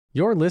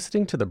You're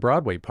listening to the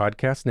Broadway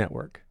Podcast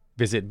Network.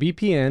 Visit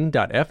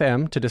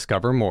bpn.fm to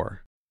discover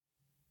more.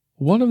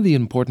 One of the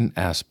important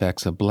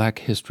aspects of Black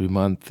History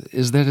Month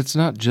is that it's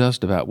not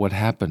just about what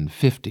happened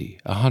 50,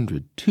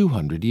 100,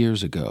 200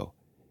 years ago.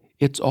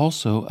 It's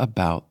also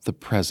about the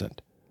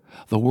present,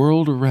 the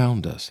world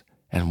around us,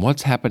 and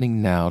what's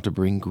happening now to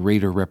bring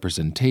greater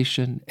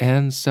representation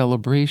and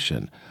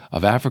celebration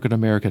of African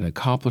American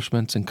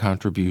accomplishments and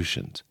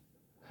contributions.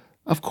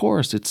 Of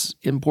course, it's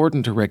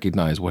important to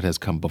recognize what has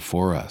come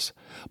before us.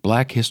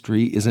 Black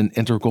history is an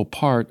integral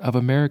part of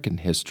American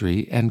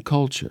history and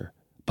culture.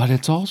 But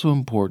it's also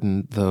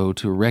important, though,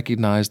 to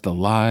recognize the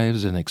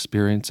lives and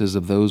experiences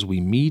of those we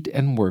meet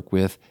and work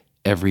with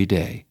every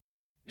day.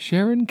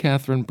 Sharon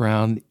Catherine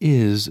Brown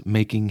is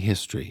making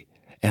history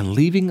and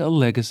leaving a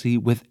legacy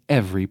with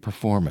every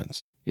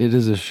performance. It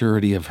is a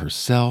surety of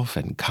herself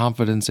and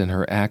confidence in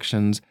her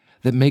actions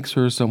that makes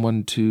her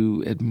someone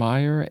to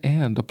admire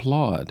and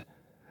applaud.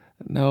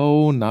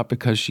 No, not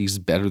because she's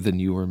better than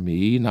you or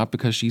me, not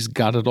because she's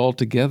got it all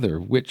together,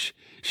 which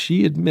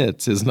she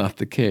admits is not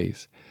the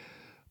case,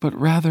 but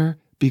rather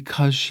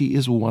because she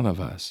is one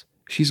of us.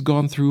 She's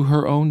gone through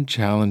her own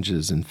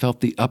challenges and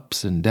felt the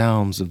ups and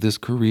downs of this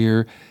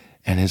career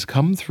and has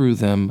come through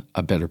them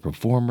a better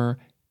performer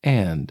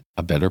and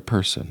a better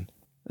person.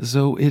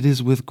 So it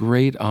is with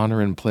great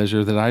honor and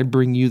pleasure that I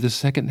bring you the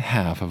second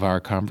half of our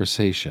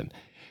conversation.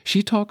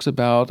 She talks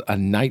about a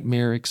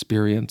nightmare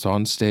experience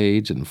on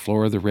stage in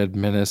Flora the Red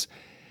Menace,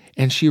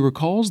 and she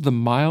recalls the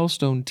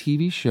Milestone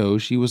TV show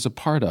she was a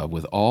part of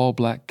with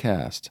all-black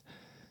cast.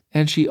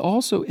 And she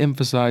also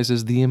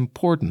emphasizes the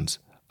importance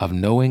of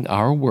knowing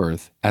our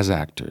worth as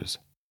actors.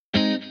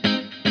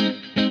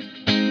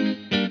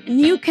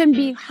 You can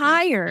be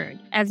hired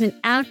as an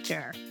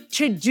actor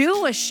to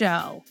do a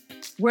show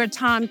where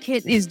Tom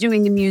Kitt is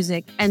doing the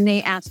music and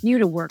they ask you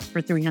to work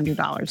for $300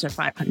 or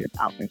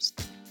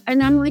 $500.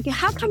 And I'm like,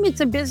 how come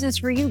it's a business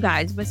for you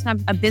guys, but it's not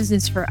a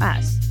business for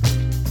us?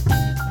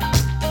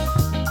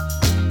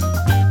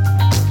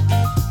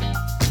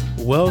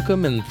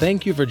 Welcome and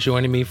thank you for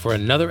joining me for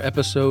another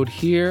episode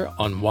here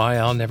on Why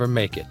I'll Never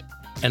Make It,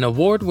 an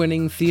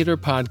award-winning theater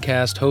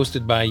podcast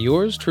hosted by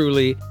yours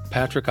truly,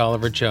 Patrick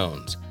Oliver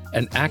Jones,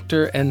 an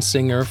actor and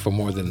singer for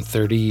more than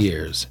 30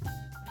 years.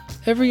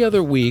 Every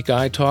other week,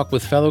 I talk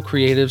with fellow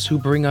creatives who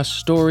bring us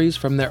stories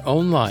from their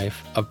own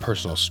life of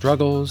personal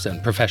struggles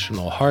and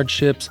professional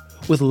hardships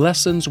with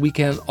lessons we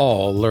can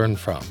all learn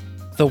from.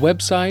 The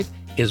website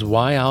is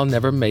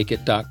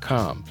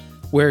whyillnevermakeit.com,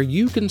 where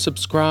you can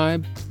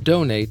subscribe,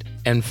 donate,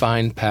 and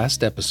find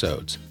past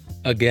episodes.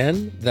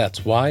 Again,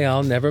 that's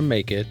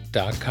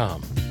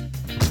whyillnevermakeit.com.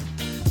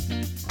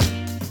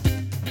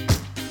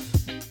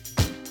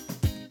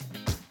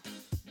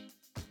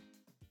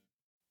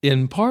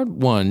 In part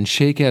one,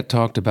 Shaykat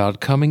talked about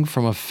coming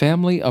from a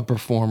family of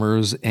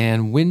performers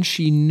and when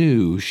she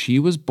knew she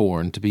was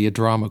born to be a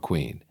drama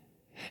queen.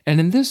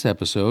 And in this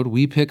episode,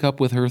 we pick up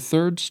with her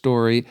third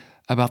story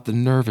about the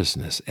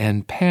nervousness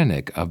and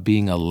panic of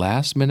being a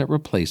last-minute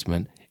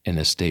replacement in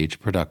a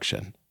stage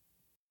production.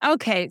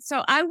 Okay,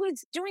 so I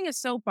was doing a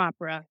soap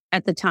opera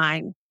at the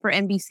time for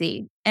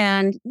NBC.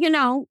 And,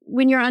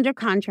 when you're under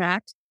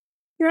contract,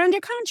 you're under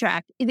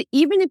contract.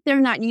 Even if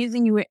they're not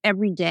using you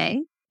every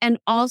day, and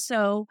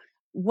also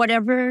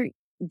whatever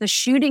the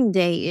shooting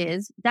day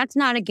is, that's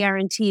not a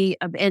guarantee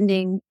of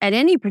ending at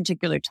any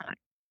particular time.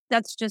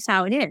 That's just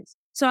how it is.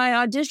 So I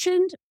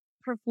auditioned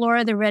for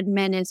Flora the Red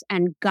Menace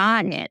and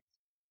got it.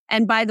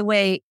 And by the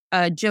way,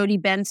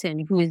 Jodie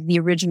Benson, who is the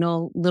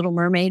original Little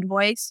Mermaid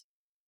voice,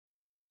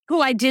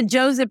 who I did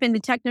Joseph in the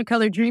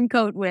Technicolor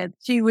Dreamcoat with.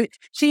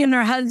 She and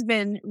her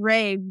husband,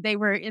 Ray, they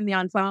were in the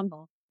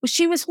ensemble. Well,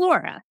 she was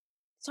Flora.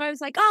 So I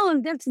was like,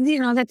 oh, that's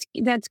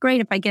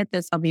great. If I get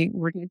this, I'll be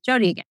working with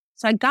Jodie again.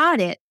 So I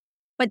got it,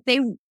 but they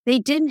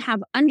didn't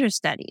have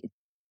understudies.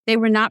 They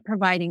were not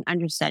providing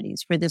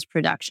understudies for this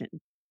production.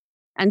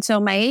 And so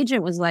my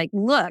agent was like,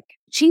 look,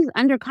 she's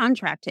under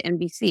contract to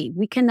NBC.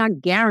 We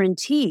cannot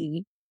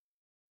guarantee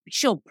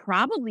she'll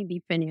probably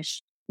be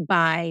finished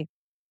by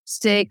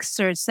 6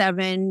 or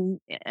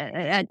 7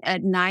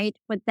 at night,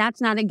 but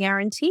that's not a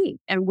guarantee.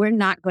 And we're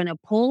not going to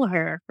pull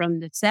her from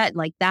the set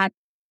like that.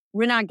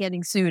 We're not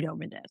getting sued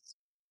over this.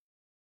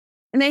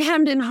 And they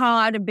hemmed and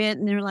hawed a bit,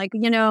 and they're like,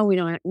 we don't have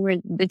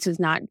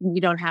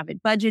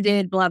it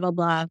budgeted, blah, blah,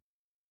 blah.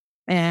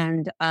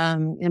 And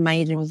my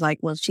agent was like,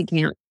 well, she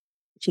can't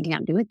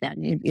do it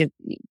then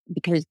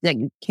because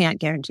they can't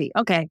guarantee.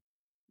 Okay.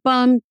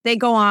 They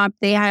go off,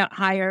 they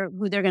hire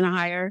who they're going to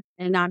hire,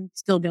 and I'm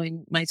still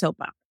doing my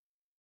soap opera.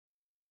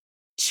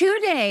 2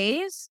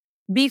 days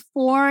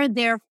before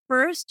their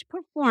first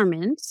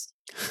performance,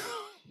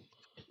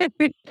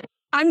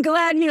 I'm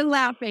glad you're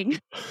laughing.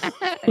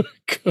 I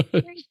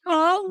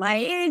call my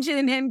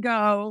agent and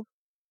go,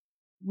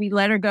 we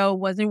let her go,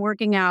 wasn't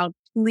working out.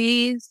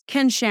 Please,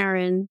 can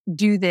Sharon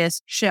do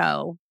this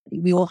show?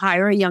 We will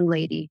hire a young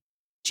lady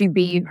to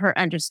be her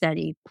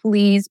understudy.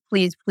 Please,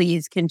 please,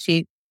 please, can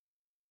she?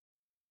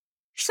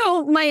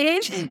 So my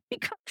agent,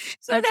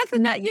 so that's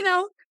not,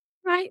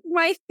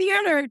 my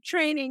theater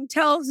training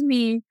tells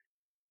me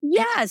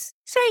yes,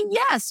 say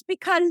yes,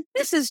 because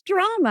this is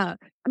drama.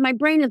 And my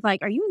brain is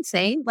like, are you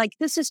insane? Like,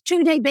 this is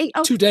 2 days.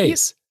 Oh, 2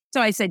 days.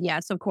 So I said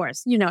yes, of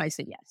course. I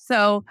said yes.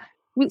 So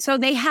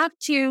they have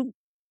to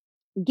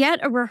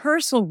get a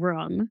rehearsal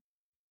room.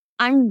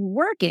 I'm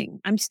working.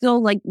 I'm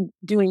still like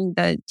doing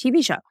the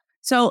TV show.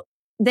 So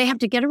they have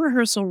to get a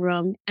rehearsal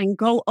room and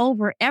go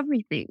over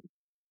everything.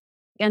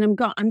 And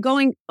I'm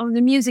going over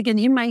the music, and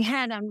in my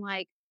head, I'm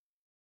like,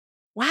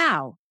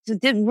 wow, so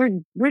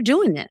we're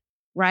doing it,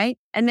 right?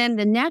 And then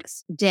the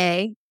next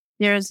day,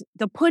 there's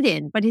the put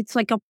in, but it's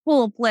like a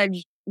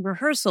full-fledged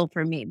rehearsal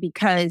for me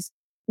because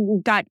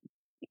we've got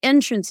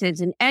entrances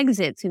and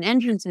exits and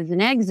entrances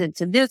and exits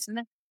and this and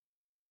that.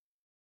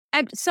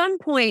 At some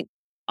point,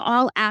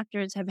 all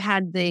actors have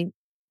had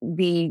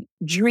the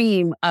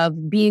dream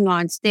of being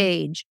on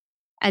stage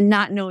and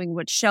not knowing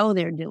what show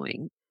they're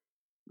doing.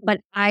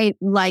 But I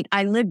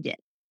lived it,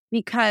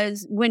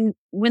 because when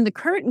the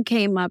curtain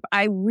came up,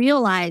 I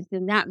realized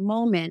in that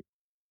moment,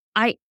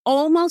 I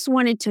almost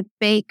wanted to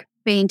fake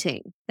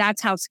fainting.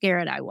 That's how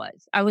scared I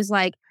was. I was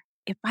like,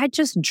 if I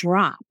just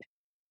drop,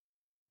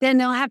 then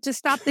they'll have to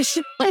stop the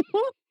show.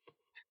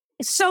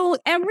 So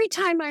every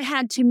time I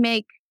had to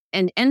make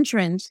an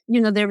entrance,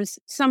 there was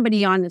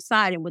somebody on the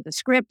side and with the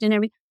script and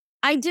everything.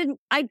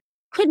 I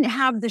couldn't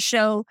have the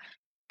show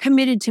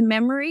committed to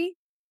memory,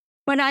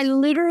 but I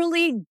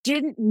literally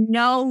didn't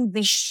know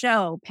the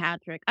show,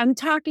 Patrick. I'm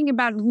talking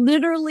about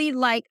literally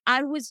like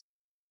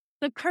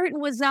the curtain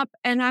was up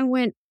and I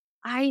went,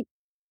 I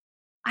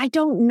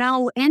don't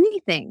know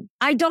anything.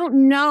 I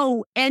don't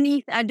know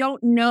anything. I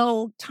don't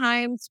know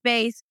time,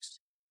 space.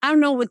 I don't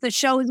know what the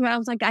show is about. I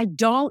was like, I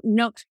don't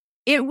know.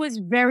 It was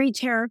very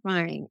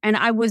terrifying. And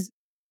I was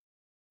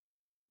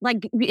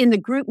like in the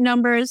group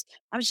numbers,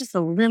 I was just a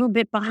little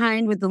bit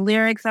behind with the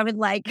lyrics. I would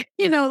like,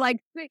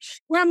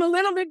 where I'm a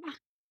little bit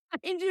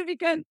behind you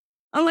because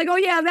I'm like, oh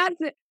yeah, that's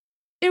it.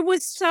 It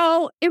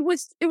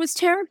was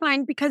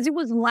terrifying because it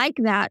was like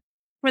that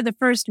for the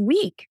first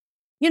week.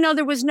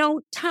 There was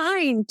no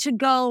time to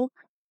go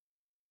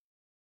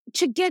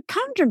to get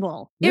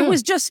comfortable. Yeah. It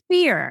was just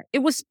fear. It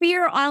was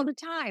fear all the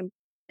time.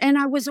 And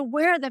I was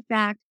aware of the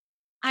fact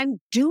I'm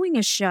doing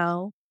a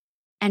show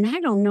and I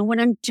don't know what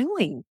I'm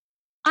doing.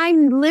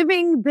 I'm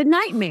living the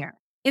nightmare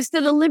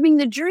instead of living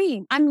the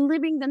dream. I'm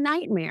living the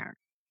nightmare.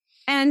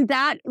 And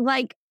that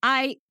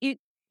it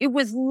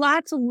was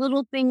lots of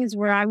little things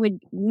where I would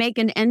make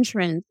an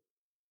entrance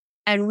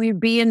and we'd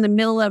be in the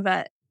middle of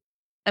a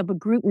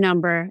group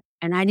number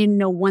and I didn't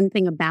know one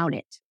thing about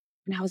it.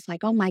 And I was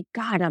like, oh my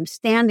God, I'm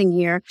standing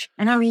here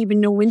and I don't even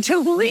know when to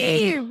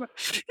leave.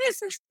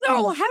 This is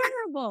so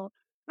horrible.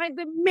 Like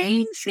the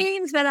main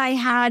scenes that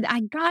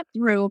I got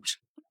through.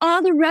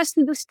 All the rest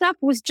of the stuff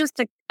was just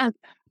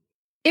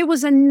it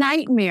was a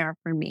nightmare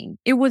for me.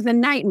 It was a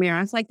nightmare.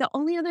 I was like, the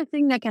only other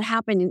thing that could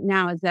happen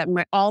now is that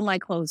all my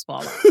clothes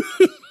fall off.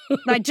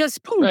 I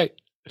just poof. Right.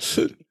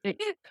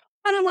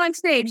 And I'm on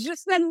stage.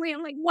 Just suddenly,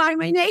 I'm like, why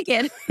am I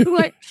naked?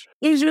 It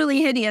was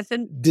really hideous.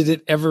 And did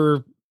it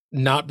ever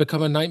not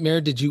become a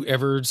nightmare? Did you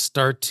ever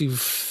start to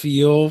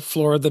feel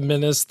Flora the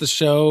Menace, the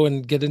show,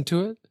 and get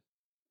into it?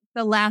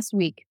 The last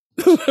week.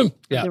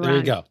 Yeah, there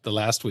you go. The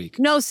last week.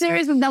 No,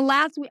 seriously, the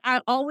last week,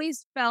 I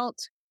always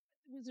felt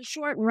it was a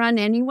short run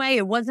anyway.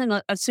 It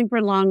wasn't a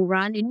super long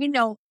run.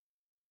 And,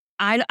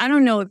 I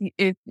don't know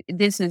if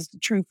this is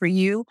true for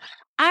you.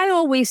 I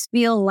always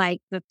feel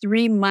like the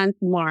 3-month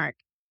mark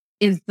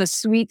is the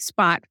sweet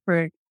spot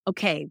for,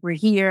 okay, we're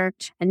here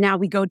and now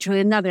we go to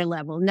another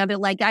level.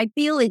 I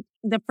feel it,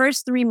 the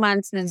first 3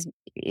 months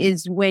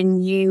is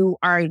when you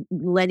are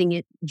letting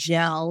it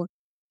gel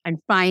and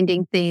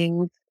finding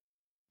things.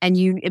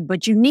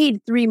 But you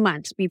need 3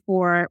 months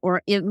before,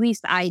 or at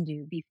least I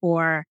do,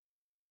 before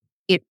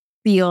it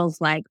feels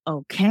like,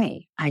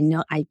 okay, I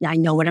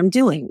know what I'm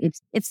doing.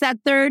 It's that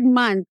third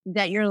month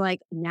that you're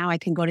like, now I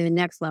can go to the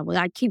next level.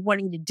 I keep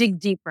wanting to dig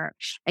deeper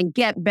and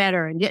get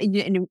better and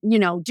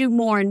do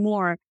more and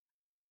more.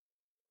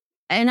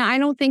 And I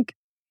don't think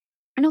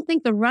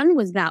the run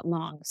was that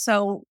long.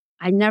 So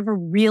I never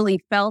really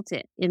felt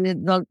it.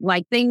 And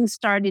things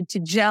started to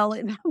gel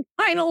in the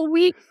final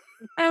week.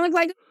 I was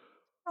like,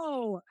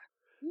 oh,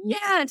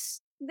 yes,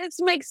 this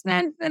makes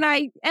sense. And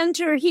I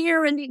enter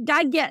here and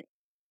I get,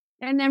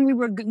 and then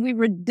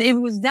it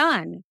was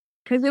done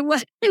because it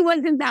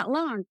wasn't that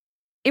long.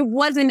 It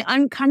was an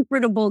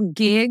uncomfortable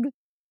gig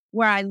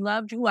where I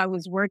loved who I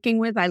was working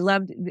with. I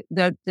loved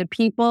the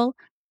people,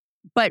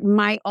 but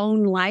my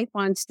own life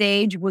on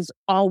stage was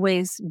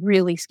always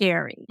really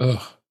scary.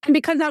 Ugh. And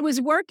because I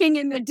was working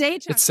in the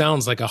daytime. It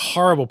sounds like a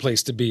horrible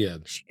place to be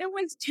in. It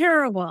was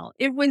terrible.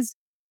 It was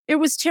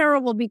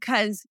terrible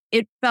because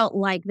it felt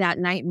like that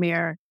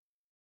nightmare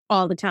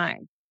all the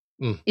time.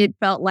 It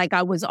felt like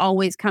I was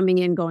always coming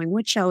in going,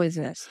 what show is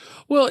this?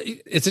 Well,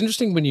 it's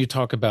interesting when you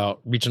talk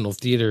about regional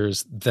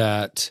theaters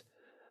that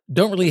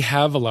don't really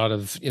have a lot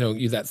of,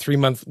 that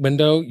 3-month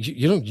window.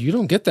 You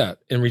don't get that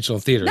in regional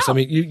theaters. No. I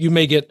mean, you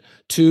may get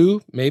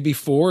 2, maybe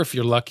 4, if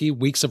you're lucky,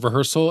 weeks of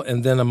rehearsal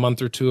and then a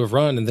month or 2 of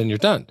run and then you're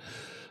done.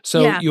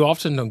 So You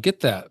often don't get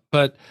that.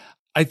 But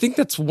I think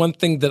that's one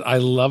thing that I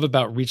love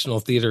about regional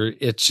theater.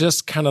 It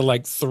just kind of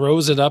like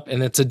throws it up,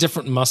 and it's a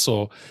different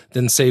muscle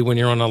than, say, when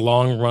you're on a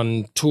long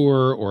run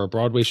tour or a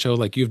Broadway show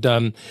like you've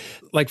done.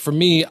 Like for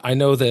me, I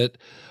know that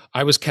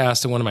I was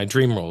cast in one of my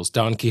dream roles,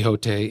 Don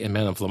Quixote and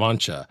Man of La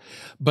Mancha,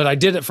 but I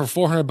did it for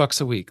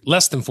 $400 a week,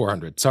 less than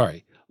 400,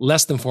 sorry,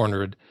 less than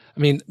 400. I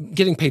mean,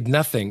 getting paid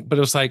nothing, but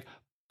it was like,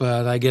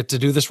 but I get to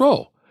do this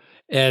role.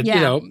 And,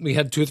 Yeah. we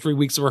had 2 or 3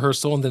 weeks of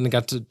rehearsal, and then I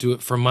got to do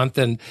it for a month.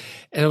 And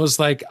it was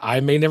like, I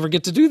may never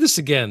get to do this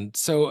again.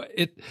 So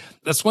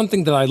that's one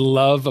thing that I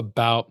love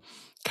about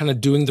kind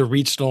of doing the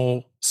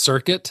regional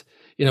circuit,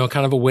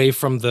 kind of away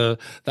from the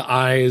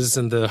eyes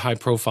and the high I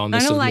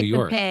profileness don't of New like the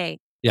York. pay.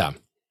 Yeah.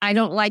 I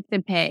don't like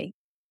the pay.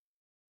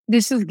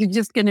 This is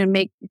just going to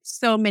make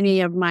so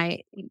many of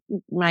my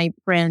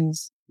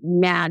friends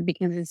mad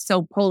because it's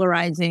so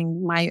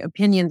polarizing, my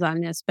opinions on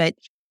this. But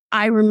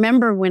I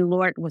remember when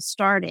Lord was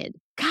started.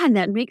 God,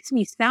 that makes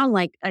me sound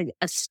like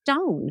a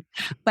stone,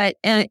 but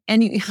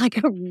like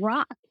a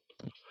rock.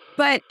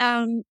 But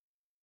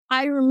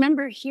I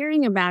remember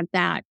hearing about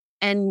that,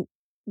 and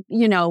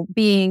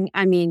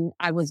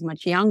I was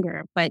much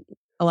younger, but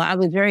I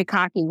was very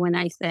cocky when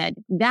I said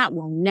that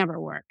will never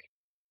work.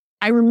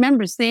 I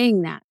remember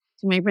saying that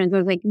to my friends. I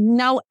was like,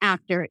 no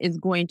actor is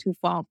going to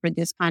fall for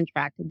this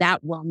contract.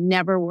 That will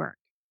never work.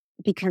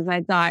 Because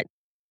I thought,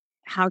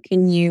 how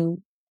can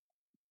you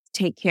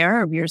take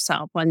care of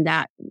yourself on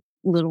that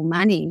little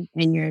money,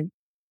 and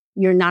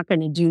you're not going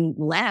to do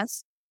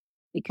less,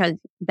 because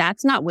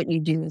that's not what you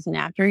do as an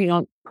actor. You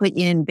don't put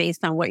in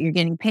based on what you're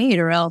getting paid,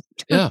 or else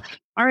Yeah.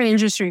 our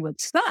industry would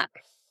suck.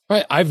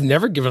 Right. I've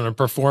never given a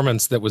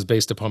performance that was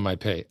based upon my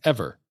pay,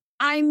 ever.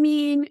 I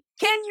mean,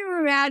 can you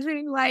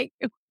imagine, like,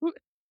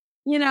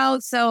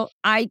 so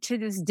to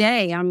this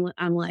day, I'm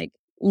like,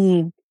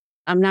 I'm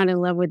not in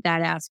love with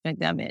that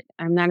aspect of it.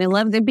 I'm not in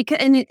love with it because,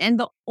 and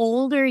the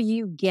older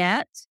you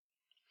get,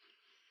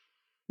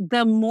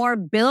 the more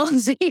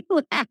bills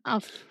you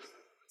have.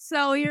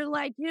 So you're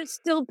like, you're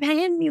still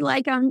paying me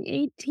like I'm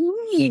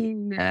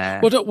 18.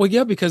 Well,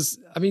 yeah, because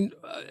I mean,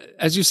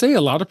 as you say, a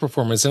lot of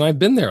performers, and I've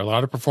been there, a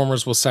lot of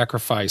performers will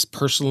sacrifice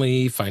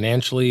personally,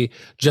 financially,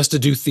 just to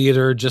do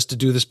theater, just to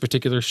do this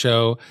particular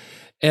show.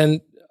 And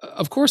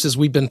of course, as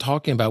we've been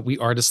talking about, we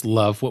artists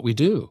love what we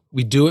do.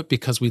 We do it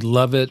because we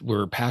love it.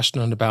 We're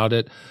passionate about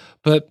it.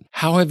 But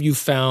how have you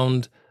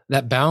found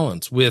that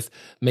balance with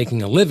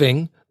making a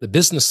living, the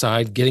business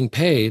side, getting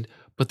paid,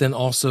 but then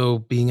also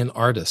being an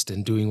artist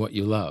and doing what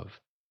you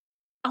love?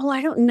 Oh,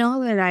 I don't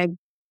know that I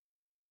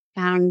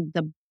found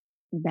the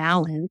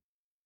balance.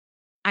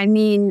 I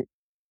mean,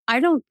 I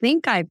don't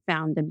think I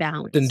found the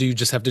balance. Then do you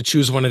just have to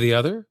choose one or the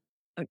other?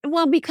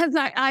 Well, because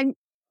I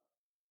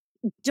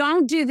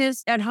don't do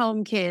this at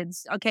home,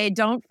 kids. Okay,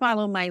 don't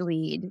follow my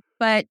lead.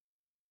 But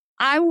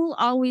I will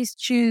always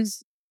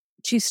choose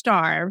to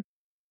starve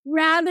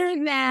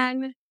rather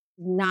than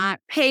not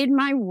paid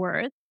my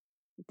worth.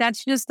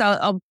 That's just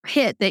a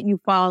pit that you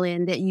fall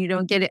in, that you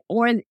don't get it,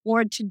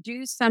 or to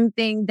do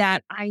something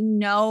that I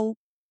know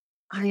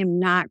I am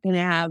not going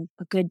to have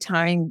a good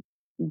time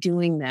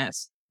doing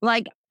this.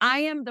 Like, I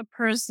am the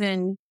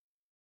person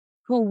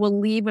who will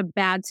leave a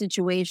bad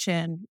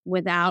situation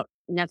without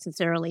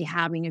necessarily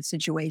having a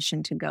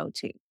situation to go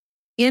to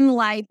in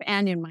life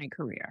and in my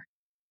career.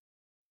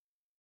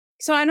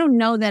 So I don't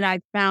know that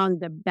I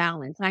found the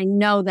balance. I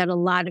know that a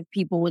lot of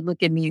people would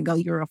look at me and go,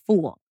 you're a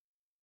fool.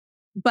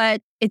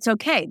 But it's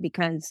okay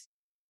because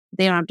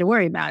they don't have to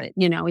worry about it.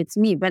 It's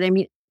me. But I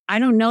mean, I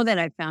don't know that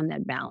I found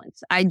that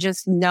balance. I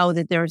just know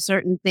that there are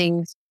certain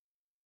things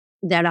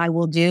that I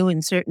will do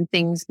and certain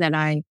things that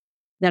I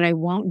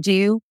won't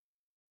do.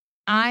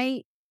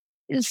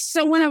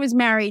 So when I was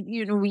married,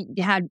 we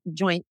had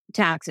joint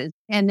taxes.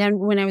 And then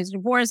when I was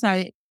divorced,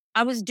 I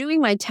was doing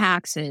my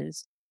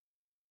taxes.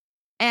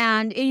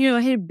 And,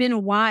 it had been a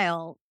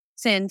while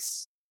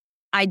since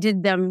I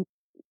did them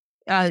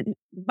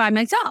by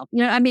myself.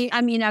 I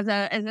mean, as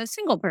a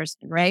single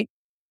person, right?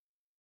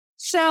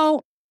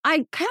 So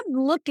I kept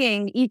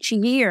looking each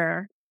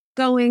year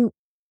going,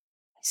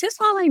 is this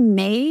all I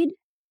made?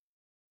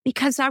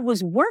 Because I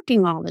was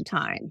working all the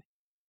time.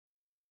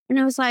 And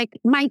I was like,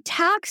 my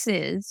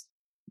taxes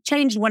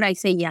changed what I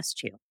say yes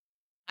to.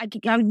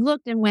 I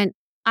looked and went,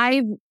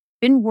 I've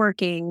been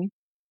working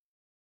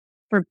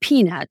for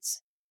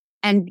peanuts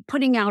and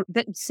putting out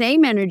the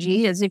same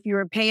energy as if you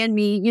were paying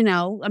me,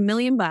 $1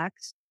 million.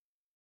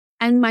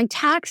 And my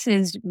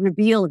taxes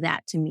revealed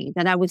that to me,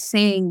 that I was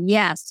saying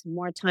yes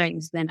more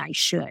times than I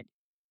should,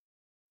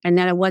 and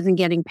that I wasn't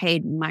getting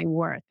paid my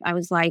worth. I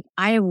was like,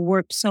 I have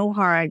worked so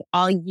hard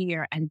all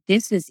year, and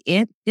this is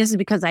it. This is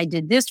because I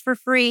did this for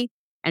free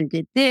and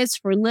did this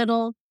for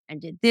little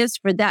and did this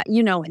for that,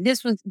 and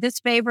this was this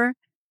favor.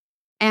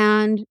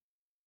 And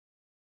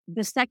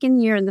the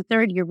second year and the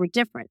third year were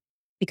different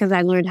because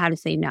I learned how to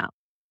say no.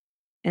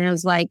 And I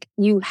was like,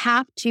 you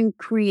have to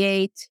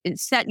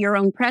set your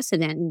own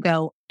precedent and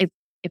go,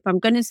 if I'm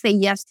going to say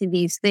yes to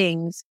these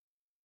things,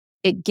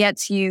 it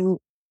gets you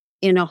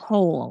in a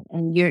hole.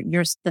 And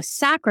the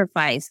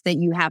sacrifice that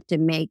you have to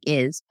make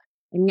is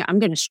and I'm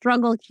going to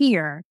struggle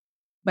here,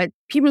 but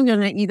people are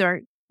going to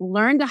either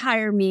learn to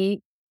hire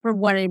me for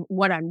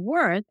what I'm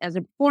worth as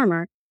a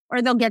performer,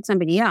 or they'll get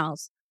somebody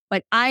else.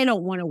 But I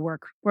don't want to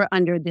work for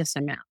under this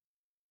amount.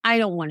 I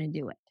don't want to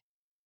do it.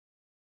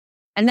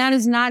 And that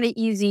is not an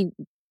easy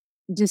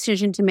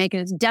decision to make.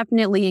 And it's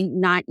definitely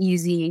not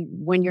easy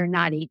when you're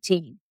not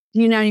 18.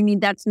 You know what I mean?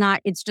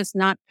 It's just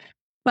not.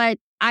 But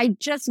I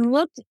just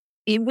looked,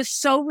 it was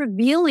so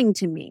revealing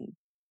to me.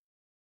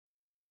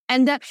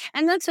 And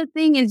that's the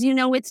thing is,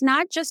 it's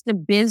not just a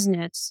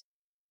business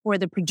for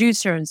the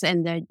producers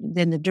and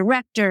the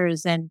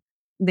directors and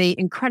the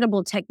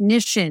incredible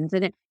technicians.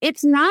 And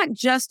it's not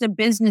just a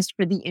business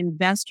for the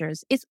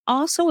investors. It's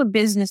also a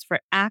business for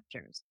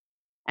actors.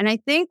 And I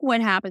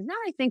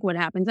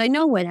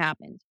know what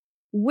happens.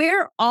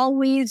 We're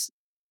always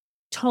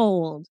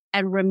told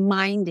and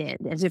reminded,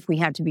 as if we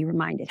had to be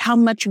reminded, how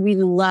much we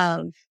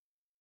love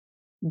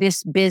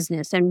this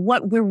business and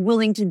what we're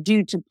willing to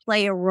do to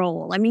play a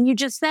role. I mean, you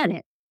just said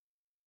it.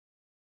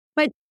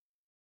 But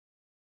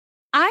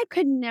I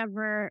could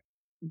never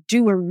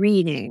do a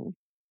reading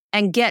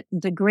and get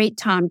the great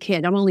Tom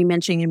Kidd. I'm only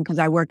mentioning him because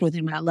I worked with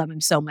him and I love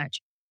him so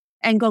much.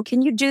 And go,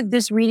 can you do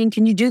this reading?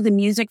 Can you do the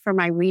music for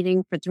my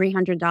reading for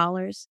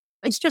 $300?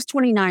 It's just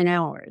 29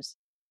 hours.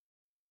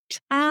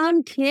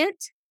 Tom Kidd?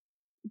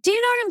 Do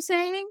you know what I'm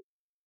saying?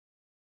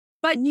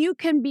 But you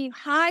can be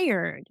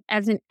hired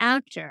as an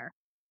actor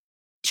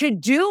to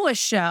do a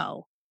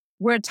show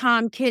where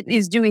Tom Kidd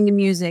is doing the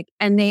music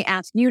and they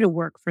ask you to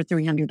work for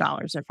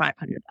 $300 or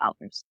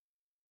 $500.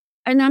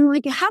 And I'm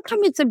like, how come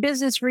it's a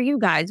business for you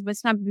guys, but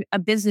it's not a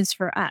business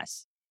for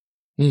us?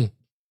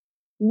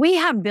 We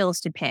have bills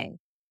to pay.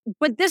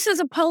 But this is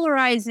a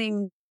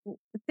polarizing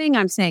thing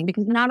I'm saying,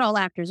 because not all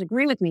actors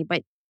agree with me.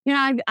 But,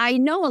 I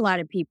know a lot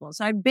of people.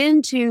 So I've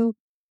been to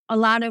a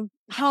lot of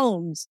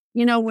homes,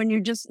 when you're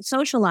just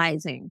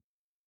socializing.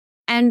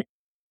 And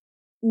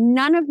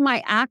none of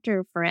my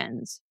actor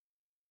friends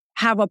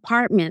have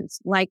apartments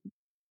like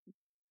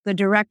the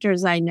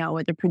directors I know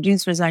or the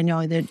producers I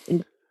know.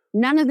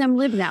 None of them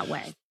live that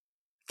way.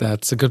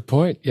 That's a good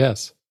point.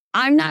 Yes.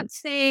 I'm not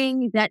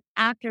saying that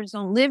actors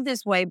don't live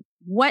this way.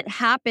 What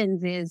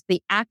happens is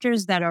the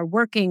actors that are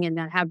working and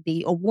that have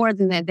the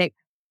awards and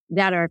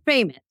that are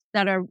famous,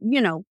 that are,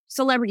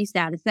 celebrity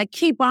status, that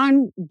keep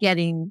on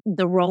getting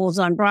the roles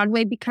on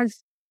Broadway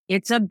because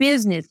it's a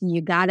business.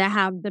 You got to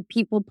have the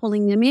people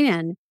pulling them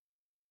in.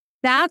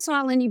 That's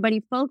all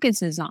anybody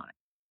focuses on.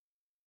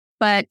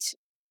 But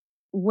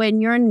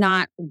when you're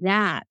not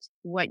that,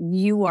 what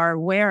you are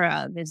aware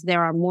of is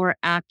there are more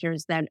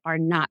actors that are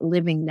not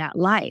living that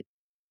life.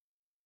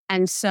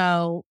 And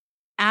so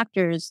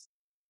actors,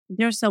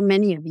 there's so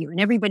many of you and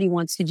everybody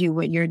wants to do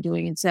what you're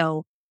doing. And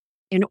so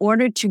in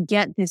order to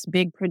get this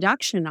big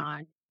production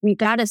on, we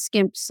got to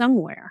skimp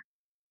somewhere.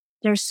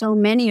 There's so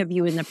many of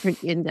you in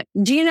the,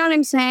 do you know what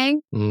I'm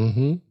saying?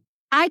 Mm-hmm.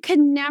 I could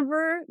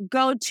never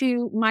go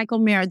to Michael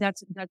Mayer.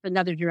 That's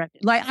another director.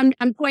 Like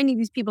I'm pointing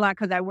these people out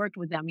because I worked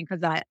with them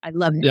because I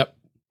love him. Yep.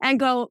 And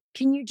go,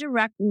 can you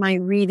direct my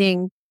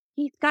reading?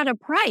 He's got a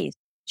price.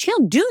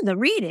 She'll do the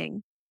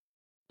reading,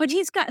 but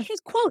his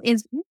quote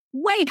is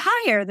way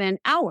higher than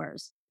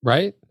ours.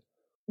 Right.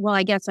 Well,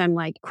 I guess I'm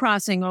like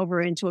crossing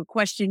over into a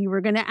question you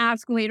were going to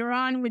ask later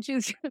on, which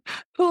is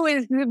who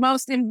is the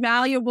most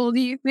invaluable, do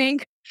you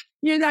think?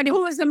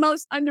 Who is the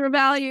most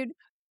undervalued?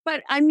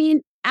 But I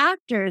mean,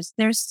 actors,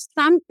 there's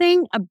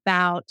something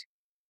about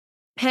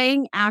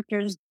paying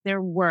actors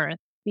their worth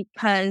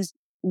because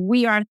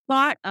we are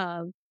thought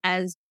of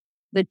as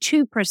the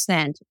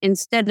 2%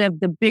 instead of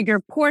the bigger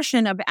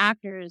portion of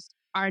actors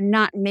are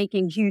not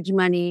making huge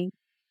money.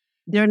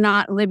 They're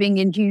not living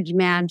in huge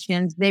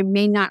mansions. They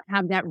may not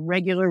have that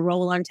regular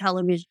role on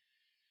television.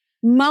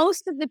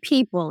 Most of the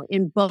people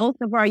in both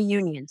of our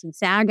unions, in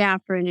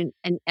SAG-AFTRA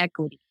and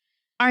Equity,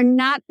 are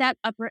not that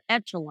upper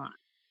echelon.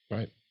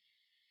 Right.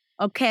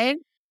 Okay?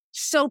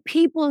 So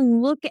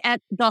people look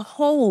at the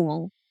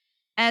whole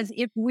as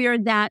if we're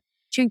that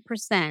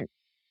 2%.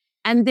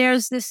 And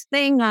there's this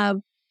thing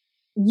of,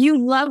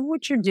 you love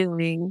what you're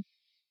doing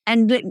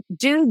and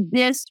do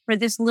this for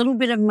this little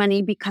bit of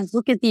money because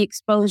look at the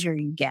exposure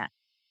you get.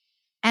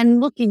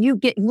 And you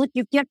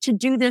get to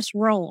do this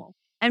role.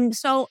 And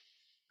so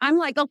I'm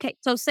like, okay,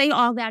 so say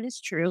all that is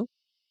true.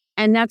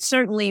 And that's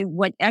certainly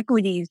what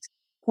Equity's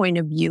point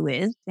of view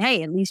is.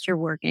 Hey, at least you're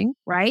working,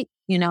 right?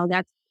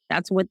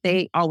 That's what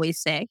they always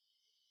say.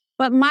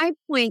 But my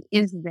point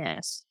is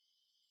this.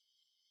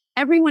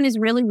 Everyone is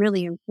really,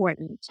 really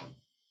important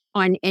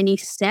on any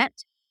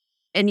set,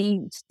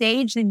 any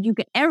stage that you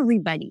get.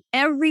 Everybody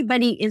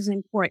is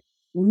important,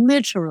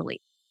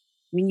 literally.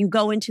 When you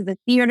go into the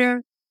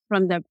theater,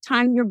 from the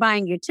time you're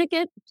buying your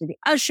ticket to the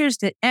ushers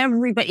to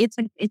everybody,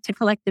 it's a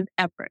collective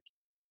effort.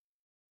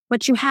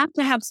 But you have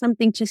to have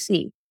something to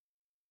see.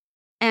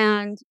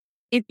 And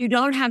if you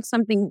don't have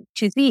something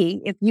to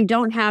see, if you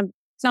don't have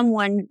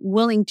someone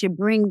willing to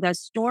bring the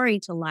story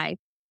to life,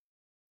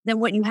 then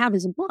what you have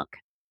is a book.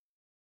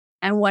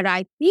 And what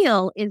I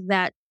feel is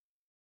that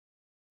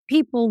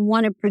people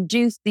want to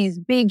produce these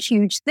big,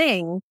 huge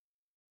things,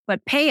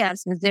 but pay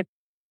us as if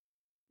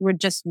we're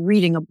just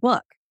reading a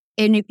book.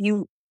 And if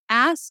you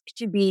ask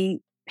to be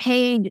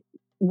paid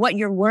what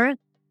you're worth,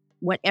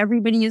 what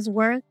everybody is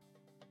worth,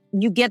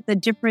 you get the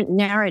different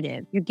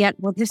narrative. You get,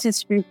 well, this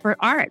is for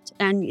art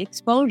and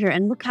exposure.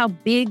 And look how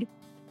big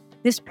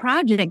this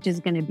project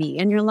is going to be.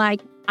 And you're like,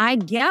 I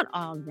get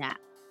all that.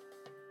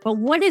 But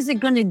what is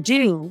it going to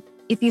do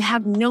if you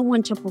have no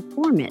one to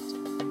perform it?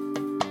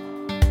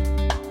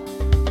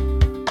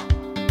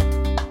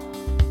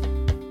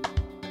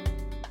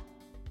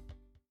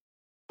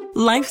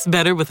 Life's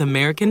better with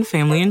American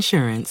Family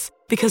Insurance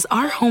because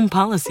our home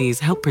policies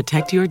help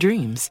protect your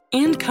dreams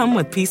and come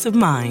with peace of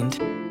mind.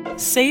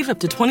 Save up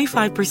to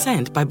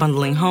 25% by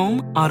bundling home,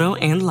 auto,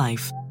 and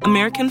life.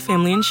 American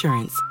Family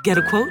Insurance. Get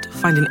a quote,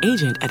 find an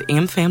agent at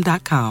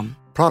amfam.com.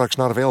 Products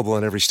not available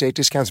in every state.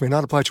 Discounts may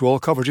not apply to all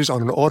coverages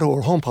on an auto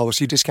or home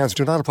policy. Discounts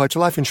do not apply to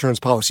life insurance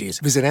policies.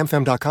 Visit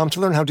amfam.com to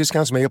learn how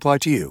discounts may apply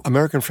to you.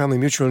 American Family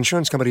Mutual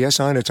Insurance Company,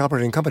 SI, and its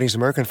operating companies,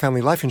 American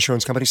Family Life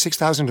Insurance Company,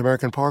 6000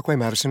 American Parkway,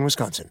 Madison,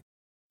 Wisconsin.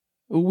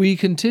 We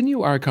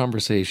continue our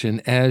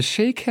conversation as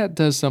Shay Cat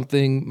does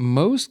something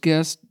most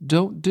guests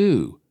don't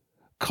do.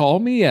 Call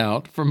me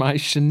out for my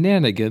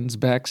shenanigans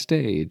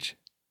backstage.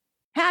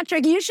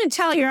 Patrick, you should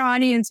tell your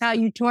audience how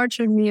you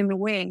tortured me in the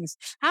wings.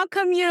 How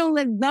come you don't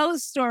let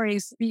those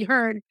stories be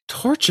heard?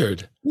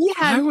 Tortured? Yeah.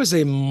 I was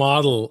a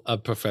model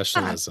of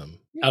professionalism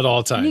at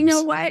all times. You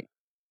know what?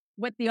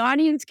 What the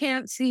audience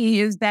can't see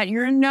is that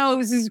your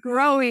nose is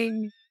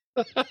growing.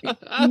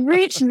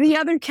 Reach the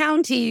other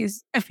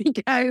counties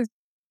because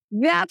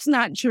that's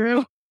not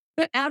true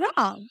at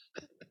all.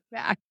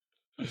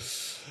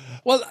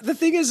 Well, the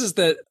thing is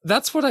that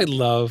that's what I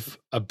love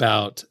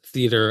about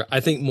theater, I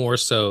think more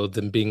so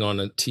than being on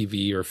a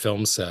TV or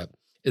film set,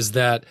 is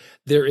that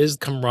there is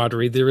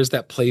camaraderie, there is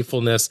that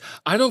playfulness.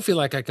 I don't feel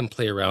like I can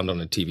play around on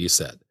a TV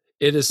set.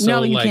 It is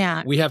so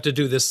can't. We have to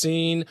do this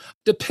scene,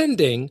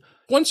 depending,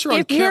 once you're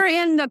on camera. If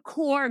you're in the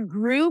core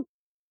group,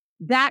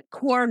 that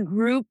core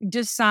group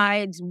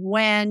decides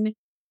when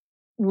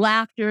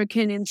laughter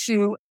can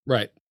ensue.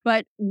 Right.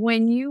 But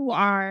when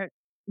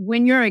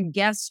you're a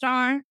guest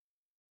star,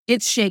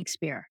 it's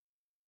Shakespeare.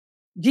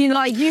 Do you know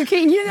what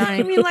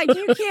I mean? Like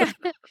you can't,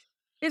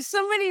 if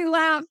somebody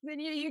laughs, then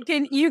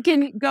you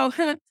can go,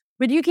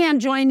 but you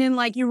can't join in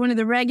like you're one of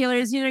the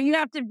regulars. You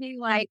have to be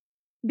like,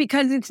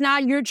 because it's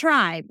not your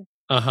tribe.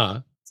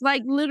 Uh-huh. It's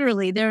like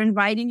literally they're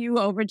inviting you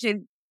over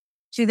to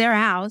their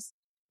house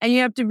and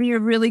you have to be a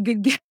really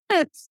good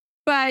guest.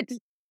 But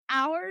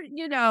our,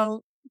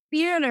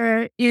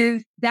 theater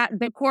is that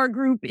the core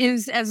group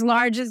is as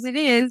large as it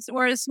is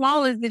or as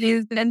small as it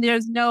is. And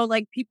there's no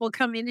like people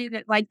coming in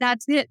it. Like,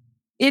 that's it.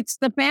 It's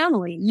the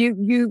family.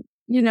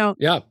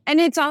 Yeah.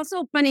 And it's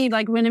also funny,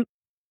 like when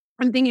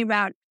I'm thinking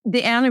about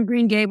the Anne of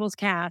Green Gables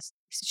cast,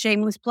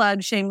 shameless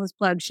plug,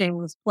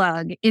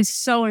 is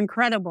so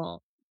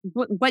incredible.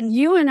 But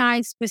you and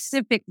I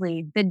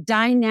specifically, the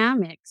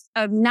dynamics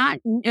of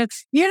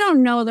you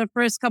don't know the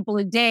first couple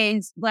of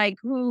days, like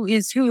who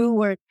is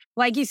who, or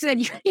like you said,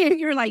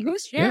 you're like,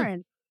 who's Sharon?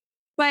 Yeah.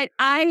 But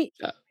I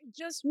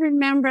just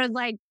remember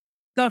like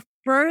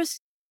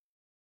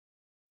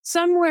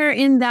somewhere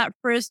in that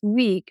first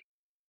week,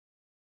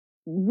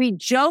 we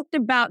joked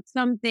about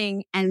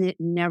something and it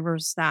never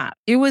stopped.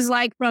 It was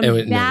like from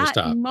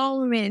that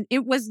moment,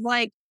 it was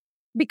like,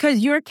 because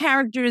your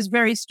character is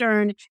very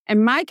stern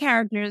and my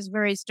character is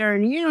very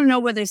stern. You don't know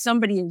whether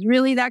somebody is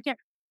really that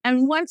character.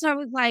 And once I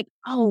was like,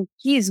 oh,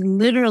 he's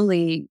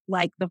literally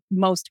like the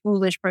most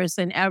foolish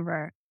person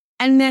ever.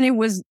 And then it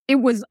was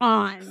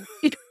on.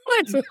 It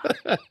was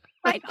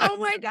like, oh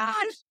my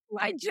gosh,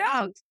 I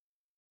joked.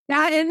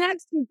 And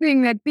that's the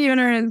thing that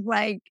theater is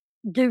like,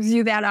 gives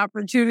you that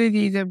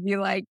opportunity to be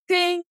like,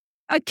 dang,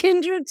 a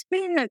kindred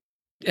spirit.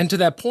 And to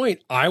that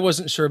point, I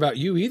wasn't sure about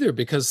you either,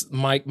 because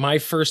my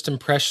first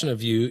impression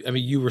of you, I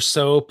mean, you were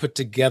so put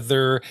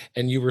together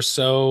and you were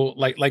so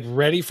like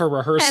ready for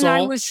rehearsal. And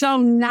I was so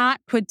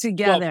not put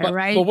together,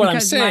 right? But what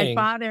because I'm saying,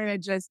 my father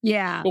had just,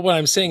 But what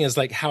I'm saying is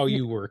like how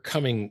you were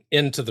coming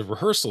into the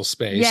rehearsal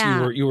space.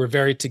 Yeah. You were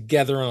very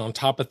together and on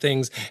top of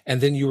things.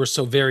 And then you were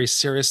so very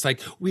serious, like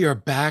we are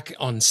back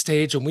on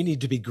stage and we need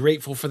to be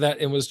grateful for that.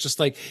 And it was just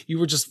like, you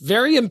were just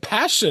very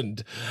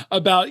impassioned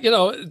about,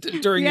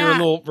 during your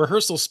little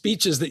rehearsal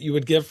speeches that you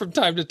would give from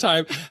time to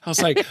time. I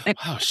was like,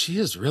 wow, she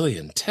is really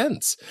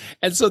intense.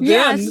 And so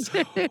then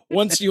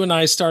once you and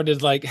I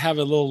started like have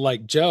a little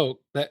like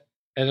joke and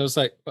it was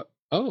like,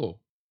 oh,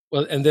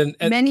 well, and then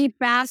many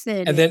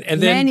facets, and then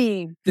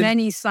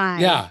many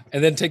sides. Yeah.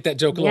 And then take that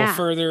joke a little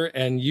further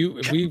and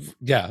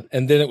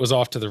and then it was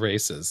off to the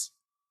races.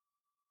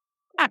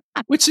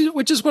 Which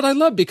is what I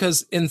love,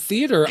 because in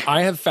theater,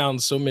 I have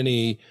found so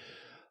many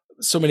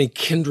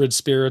kindred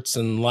spirits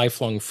and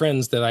lifelong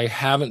friends that I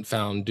haven't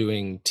found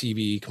doing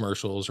TV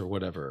commercials or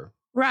whatever.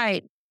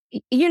 Right.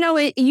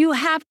 You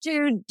have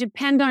to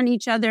depend on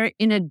each other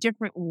in a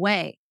different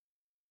way.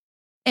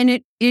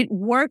 And it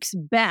works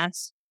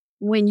best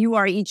when you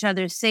are each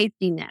other's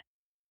safety net.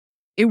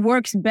 It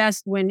works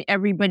best when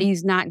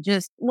everybody's not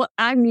just,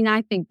 I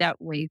think that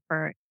way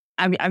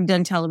I've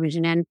done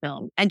television and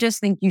film. I just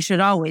think you should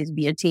always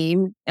be a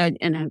team and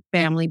a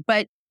family,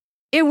 but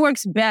it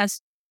works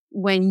best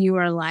when you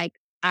are like,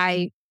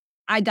 I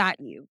got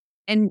you.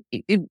 And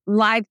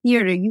live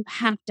theater, you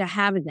have to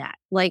have that.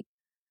 Like,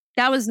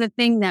 that was the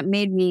thing that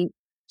made me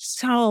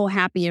so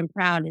happy and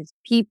proud is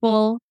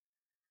people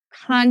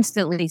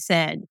constantly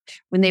said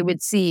when they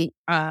would see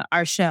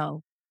our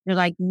show, they're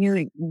like,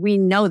 we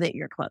know that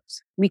you're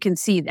close. We can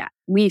see that.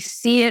 We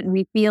see it,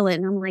 we feel it.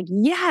 And I'm like,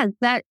 yeah,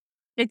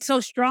 it's so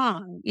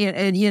strong.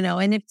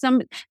 And if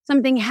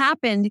something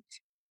happened,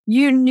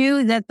 you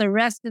knew that the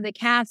rest of the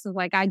cast was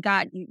like, I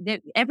got you.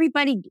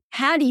 Everybody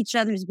had each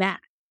other's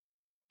back.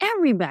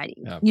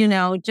 Everybody, we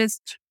are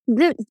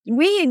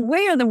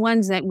the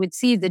ones that would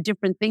see the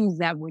different things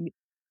that would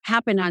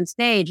happen on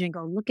stage and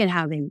go, look at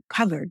how they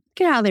recovered.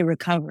 Look at how they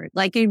recovered.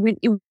 Like it would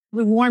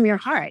warm your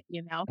heart,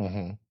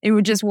 Mm-hmm. It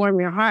would just warm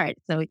your heart.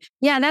 So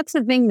yeah, that's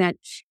the thing that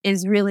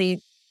is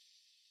really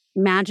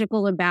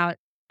magical about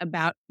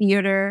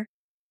theater,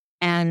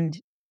 and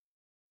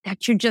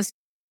that you're just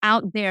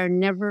out there,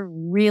 never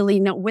really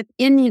know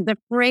within the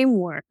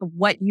framework of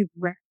what you've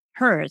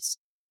rehearsed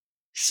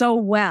so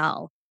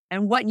well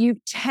and what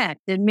you've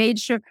checked and made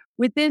sure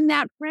within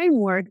that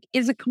framework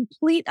is a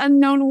complete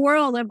unknown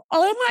world of,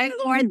 oh my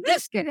Lord,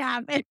 this could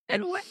happen.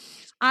 And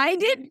I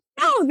didn't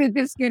know that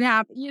this could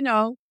happen,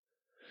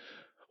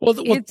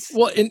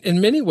 Well,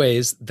 in many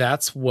ways,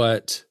 that's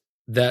what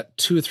that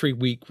 2 or 3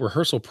 week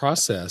rehearsal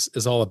process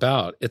is all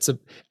about. It's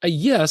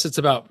yes, it's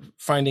about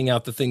finding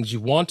out the things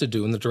you want to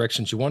do and the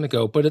directions you want to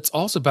go, but it's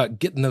also about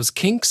getting those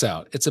kinks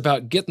out. It's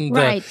about getting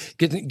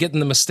getting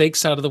the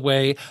mistakes out of the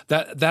way.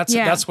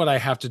 That's what I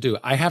have to do.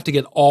 I have to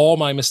get all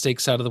my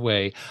mistakes out of the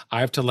way. I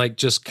have to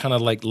just kind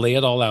of lay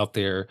it all out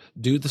there,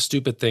 do the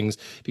stupid things,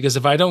 because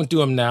if I don't do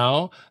them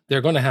now,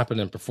 they're going to happen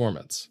in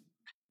performance.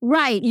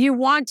 Right. You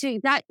want to,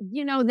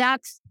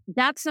 that's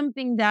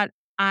something that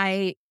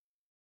I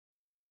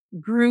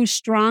grew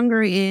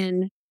stronger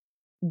in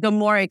the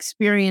more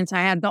experience I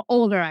had, the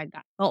older I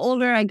got. The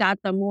older I got,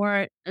 the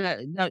more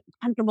the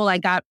comfortable I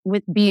got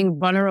with being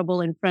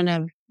vulnerable in front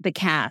of the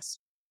cast,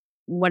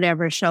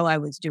 whatever show I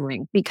was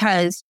doing.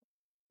 Because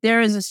there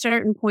is a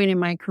certain point in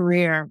my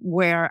career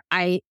where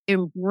I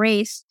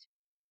embraced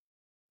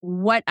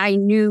what I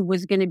knew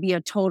was going to be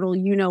a total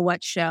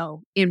you-know-what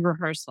show in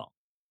rehearsal.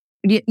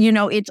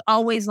 It's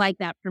always like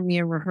that for me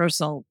in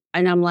rehearsal.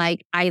 And I'm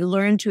like, I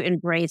learned to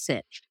embrace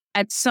it.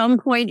 At some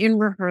point in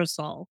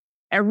rehearsal,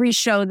 every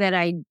show that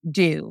I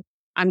do,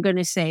 I'm going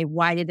to say,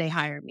 why did they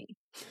hire me?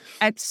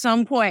 At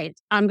some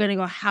point, I'm going to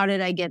go, how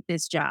did I get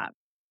this job?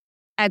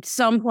 At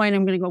some point,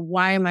 I'm going to go,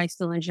 why am I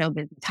still in show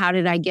business? How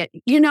did I get,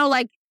 and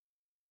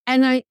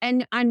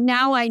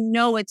now I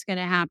know it's going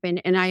to happen,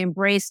 and I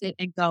embrace it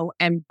and go.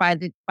 And by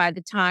the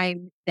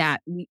time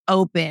that we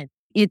open,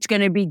 it's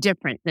going to be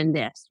different than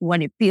this,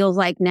 what it feels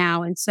like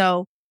now. And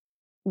so,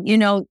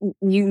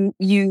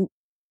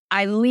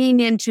 I lean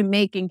into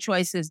making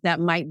choices that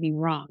might be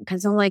wrong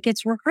because I'm like,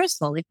 it's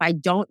rehearsal. If I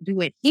don't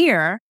do it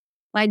here,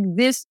 like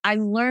this, I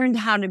learned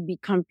how to be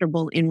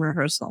comfortable in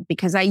rehearsal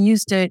because I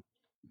used to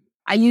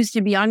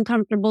be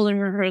uncomfortable in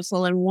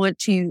rehearsal and want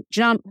to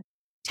jump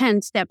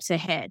 10 steps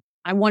ahead.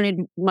 I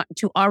wanted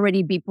to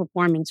already be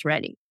performance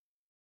ready.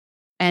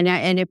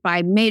 And if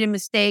I made a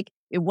mistake,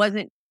 it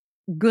wasn't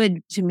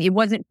good to me. It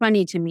wasn't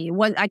funny to me.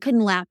 I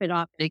couldn't laugh it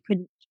off. I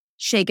couldn't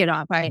shake it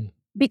off.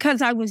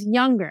 Because I was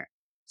younger.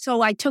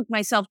 So I took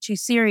myself too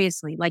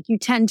seriously. Like you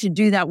tend to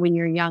do that when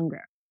you're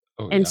younger.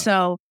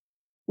 So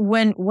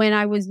when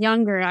I was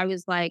younger, I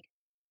was like,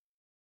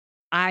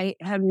 I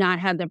have not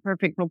had the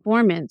perfect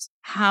performance.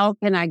 How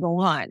can I go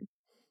on?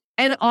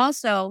 And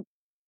also,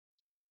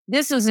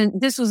 this was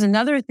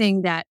another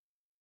thing that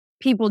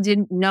people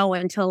didn't know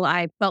until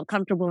I felt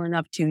comfortable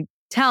enough to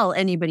tell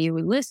anybody who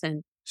would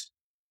listen.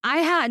 I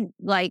had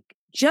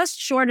just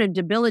short of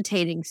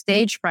debilitating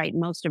stage fright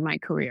most of my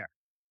career.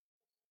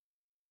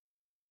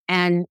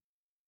 And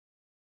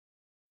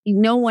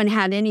no one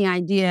had any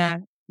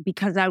idea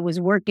because I was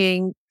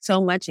working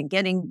so much and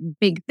getting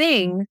big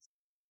things,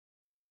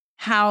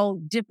 how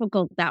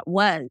difficult that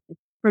was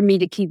for me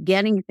to keep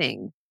getting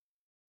things.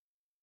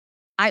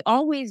 I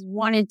always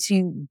wanted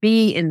to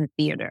be in the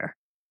theater.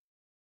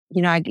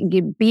 I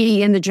can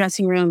be in the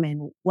dressing room,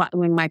 and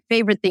when my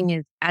favorite thing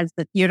is as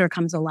the theater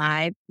comes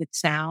alive with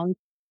sound,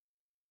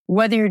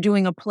 whether you're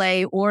doing a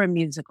play or a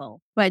musical.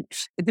 But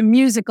the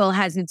musical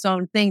has its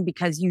own thing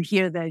because you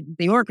hear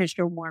the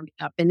orchestra warming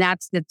up, and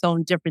that's its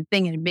own different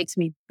thing. And it makes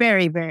me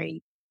very,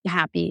 very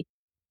happy.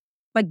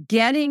 But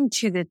getting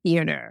to the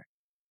theater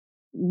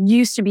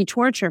used to be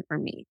torture for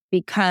me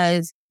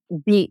because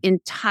the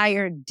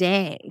entire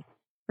day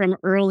from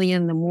early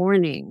in the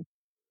morning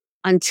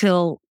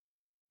until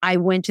I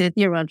went to the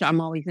theater,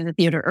 I'm always in the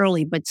theater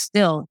early, but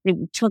still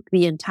it took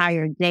the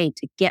entire day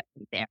to get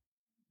me there.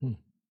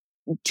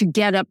 To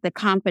get up the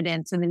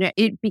confidence. And then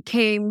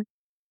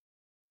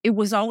it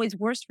was always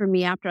worse for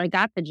me after I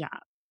got the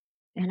job.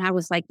 And I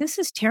was like, this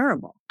is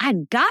terrible. I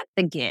got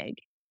the gig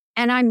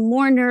and I'm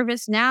more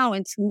nervous now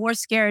and more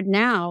scared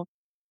now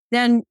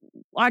than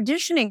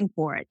auditioning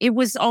for it. It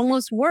was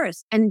almost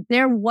worse. And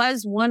there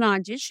was one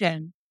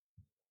audition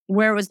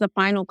where it was the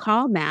final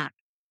callback.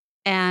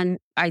 And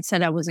I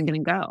said I wasn't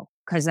going to go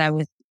because I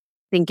was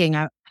thinking,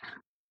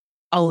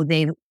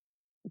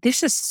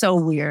 this is so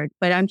weird,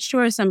 but I'm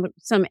sure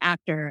some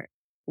actor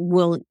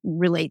will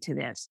relate to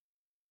this.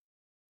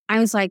 I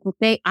was like, well,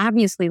 they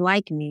obviously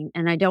like me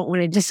and I don't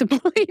want to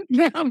disappoint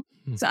them.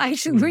 So I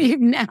should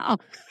leave now.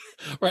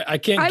 Right. I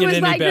can't get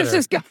any better.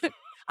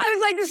 I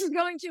was like, this is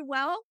going too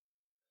well.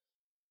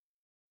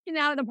 Get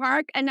out of the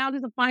park. And now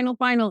there's a final.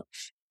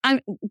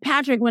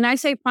 Patrick, when I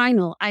say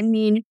final, I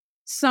mean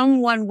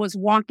someone was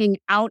walking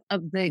out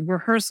of the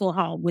rehearsal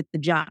hall with the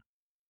job.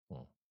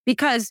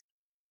 Because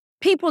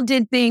people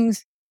did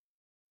things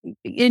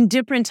in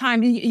different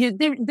times.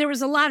 There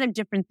was a lot of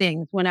different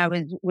things when I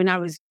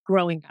was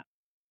growing up.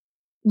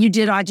 You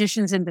did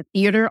auditions in the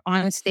theater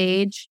on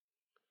stage.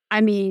 I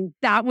mean,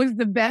 that was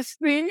the best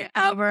thing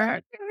ever.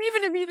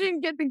 Even if you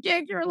didn't get the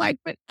gig, you're like,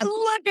 but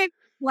look at,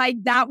 like,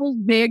 that was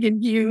big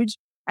and huge.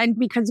 And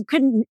because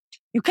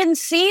you couldn't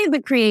see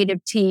the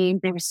creative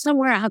team, they were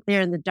somewhere out there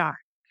in the dark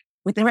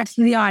with the rest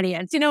of the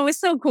audience. It was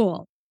so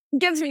cool. It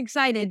gets me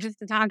excited just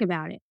to talk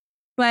about it.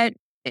 But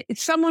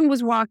someone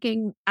was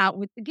walking out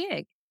with the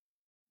gig.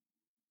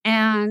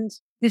 And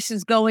this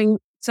is going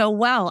so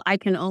well, I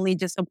can only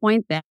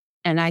disappoint them.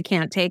 And I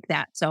can't take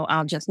that. So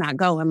I'll just not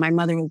go. And my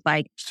mother was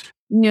like,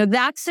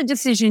 that's the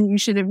decision you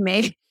should have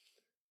made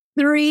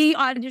 3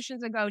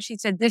 auditions ago. She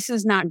said, this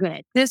is not good.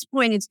 At this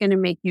point, it's going to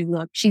make you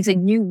look. She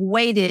said, you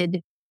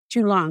waited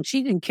too long.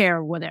 She didn't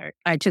care whether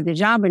I took the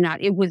job or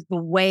not. It was the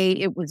way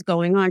it was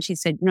going on. She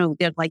said, no,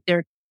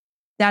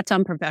 that's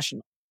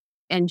unprofessional.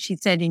 And she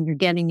said, and you're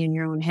getting in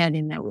your own head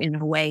in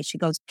a way. She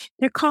goes,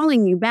 they're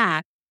calling you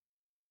back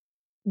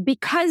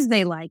because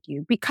they like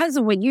you, because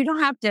of what you don't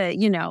have to,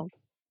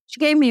 She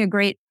gave me a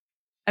great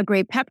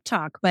pep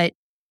talk,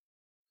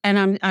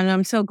 and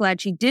I'm so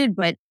glad she did.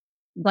 But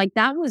like,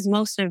 that was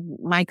most of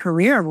my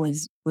career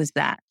was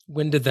that.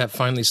 When did that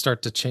finally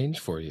start to change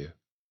for you?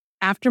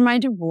 After my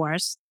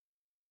divorce.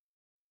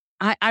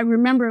 I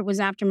remember it was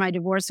after my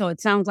divorce, so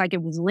it sounds like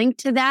it was linked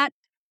to that,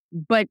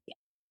 but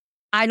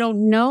I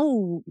don't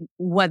know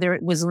whether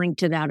it was linked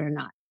to that or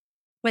not.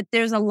 But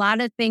there's a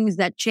lot of things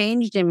that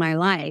changed in my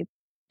life,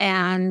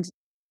 and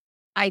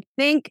I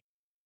think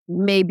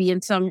maybe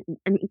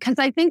because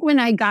I think when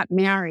I got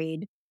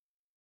married,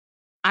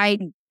 I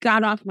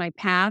got off my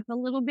path a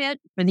little bit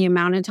for the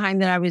amount of time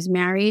that I was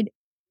married.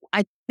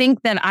 I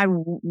think that I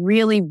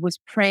really was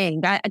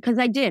praying because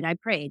I did. I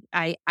prayed.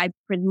 I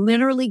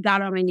literally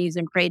got on my knees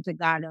and prayed to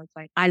God. I was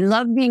like, I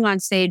love being on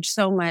stage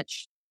so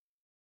much,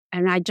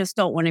 and I just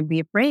don't want to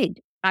be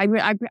afraid.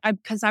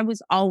 Because I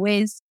was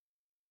always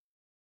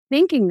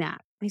thinking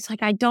that. It's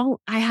like, I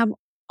have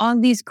all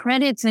these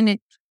credits in it.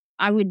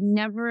 I would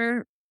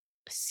never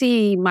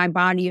see my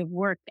body of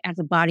work as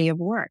a body of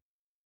work.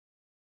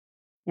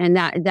 And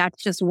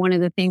that's just one of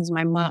the things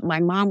my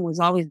mom was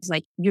always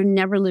like, you're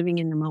never living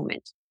in the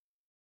moment.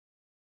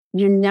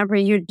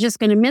 You're just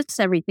going to miss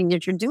everything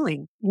that you're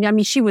doing. I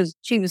mean, she was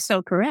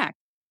so correct.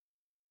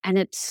 And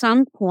at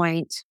some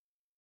point,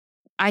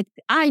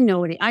 I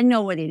know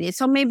what it is.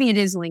 So maybe it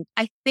is linked.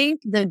 I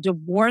think the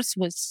divorce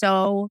was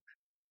so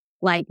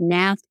like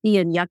nasty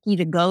and yucky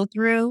to go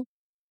through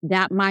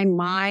that my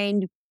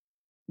mind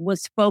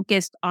was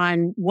focused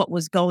on what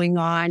was going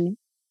on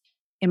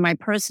in my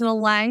personal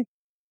life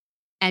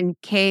and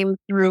came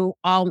through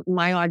all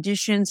my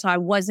auditions. So I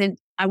wasn't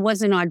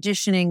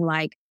auditioning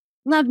like,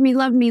 love me,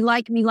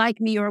 like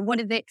me, or what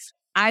did they?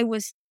 I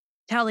was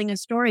telling a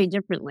story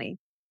differently.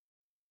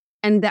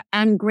 And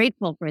I'm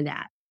grateful for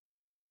that.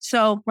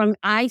 So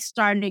I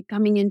started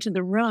coming into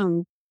the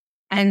room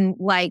and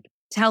like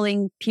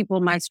telling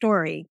people my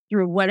story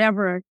through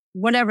whatever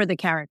the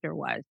character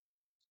was.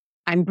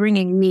 I'm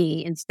bringing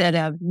me instead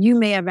of, you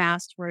may have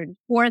asked for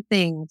 4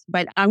 things,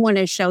 but I want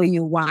to show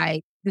you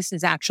why this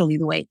is actually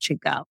the way it should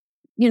go.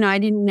 I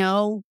didn't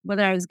know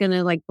whether I was going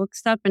to like book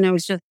stuff, and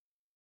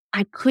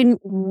I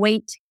couldn't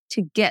wait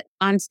to get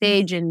on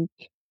stage. And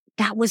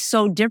that was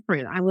so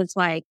different. I was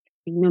like,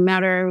 no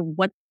matter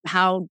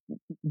how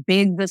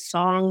big the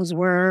songs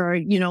were, or,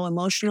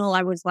 emotional,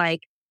 I was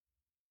like,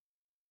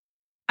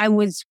 I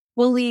was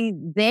fully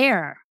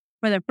there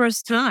for the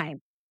first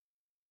time.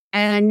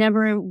 And I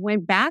never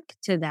went back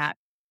to that,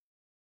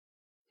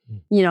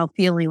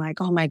 feeling like,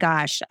 oh my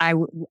gosh, I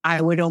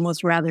would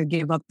almost rather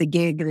give up the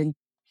gig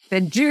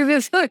than do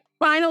this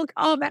final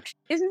callback.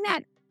 Isn't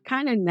that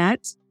kind of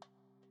nuts?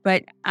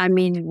 But I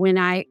mean, when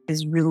I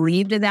was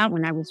relieved of that,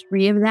 when I was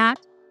free of that,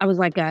 I was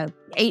like a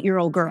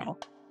 8-year-old girl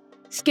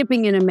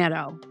skipping in a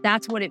meadow.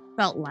 That's what it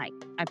felt like.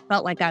 I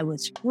felt like I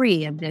was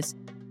free of this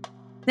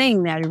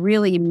thing that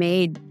really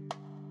made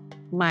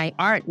my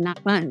art not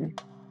fun.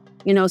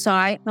 So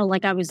I felt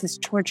like I was this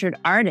tortured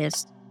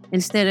artist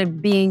instead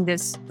of being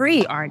this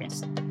free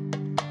artist.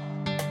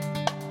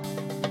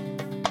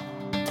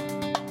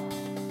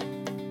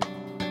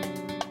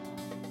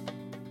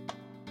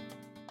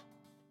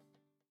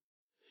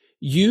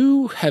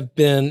 You have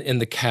been in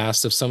the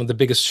cast of some of the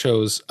biggest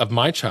shows of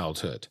my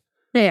childhood.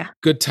 Yeah.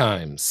 Good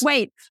Times.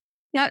 Wait.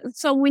 Yeah.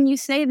 So when you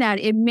say that,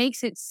 it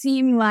makes it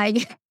seem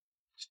like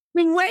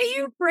the way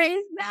you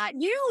phrase that,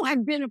 you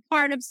have been a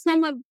part of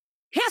some of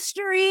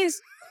history's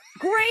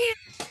great.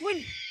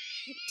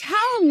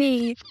 Tell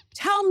me,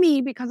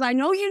 because I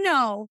know you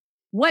know,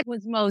 what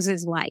was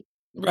Moses like?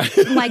 Right.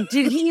 Like,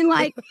 did he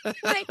like,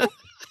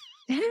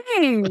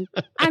 dang.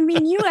 I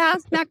mean, you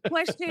asked that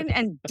question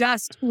and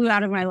dust flew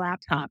out of my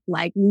laptop.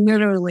 Like,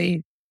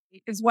 literally,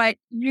 is what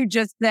you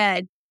just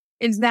said,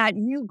 is that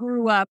you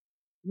grew up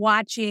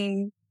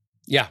watching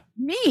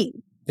me.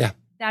 Yeah.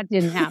 That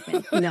didn't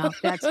happen. No,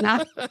 that's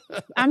not.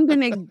 I'm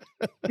going to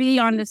be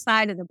on the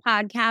side of the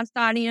podcast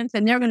audience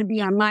and they're going to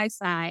be on my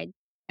side.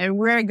 And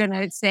we're going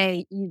to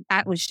say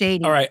that was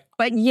shady. All right.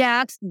 But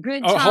yes,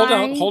 good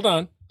time. Hold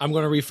on. I'm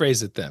going to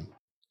rephrase it then.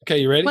 Okay,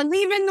 you ready? But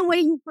leave in the way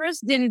you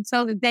first did it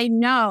so that they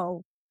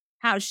know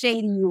how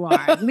shady you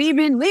are. leave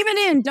it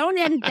in. Don't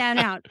edit that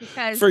out.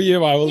 Because for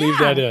you, I will leave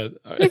that in.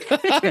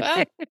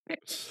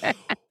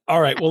 All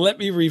right. Well, let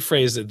me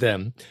rephrase it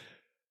then.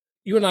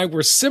 You and I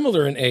were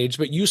similar in age,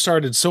 but you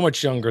started so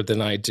much younger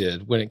than I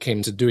did when it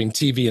came to doing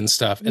TV and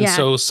stuff. And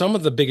so some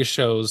of the biggest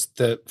shows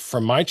that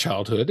from my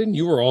childhood, and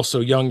you were also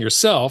young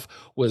yourself,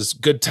 was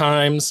Good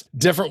Times,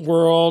 Different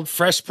World,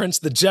 Fresh Prince,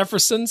 The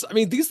Jeffersons. I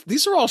mean,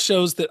 these are all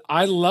shows that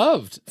I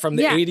loved from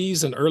the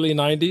 80s and early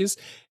 90s.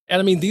 And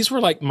I mean, these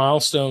were like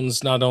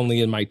milestones, not only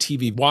in my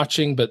TV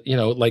watching, but, you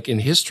know, like in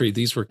history,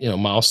 these were, you know,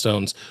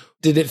 milestones.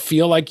 Did it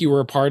feel like you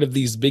were a part of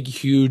these big,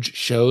 huge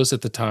shows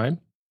at the time?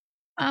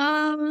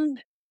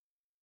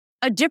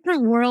 A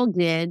Different World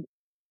did.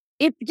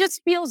 It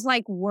just feels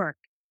like work.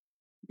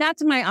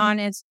 That's my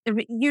honest.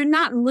 You're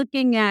not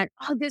looking at,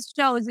 this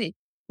show is it.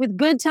 With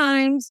Good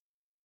Times,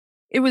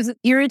 it was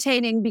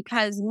irritating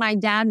because my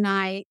dad and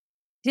I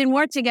didn't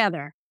work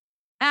together.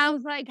 I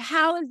was like,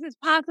 how is this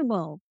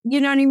possible? You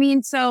know what I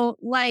mean? So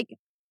like,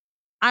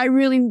 I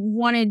really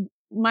wanted,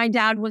 my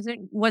dad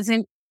wasn't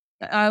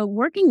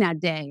working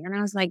that day. And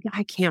I was like,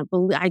 I can't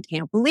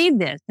believe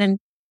this. And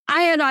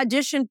I had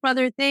auditioned for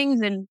other things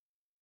and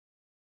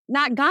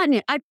not gotten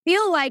it. I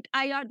feel like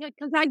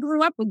because I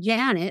grew up with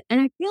Janet,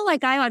 and I feel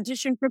like I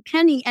auditioned for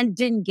Penny and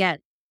didn't get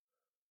it.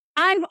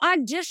 I've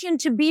auditioned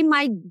to be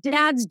my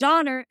dad's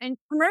daughter in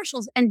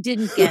commercials and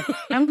didn't get it.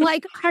 I'm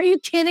like, are you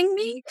kidding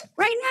me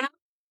right now?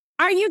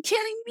 Are you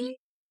kidding me?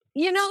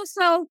 You know,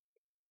 so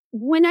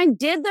when I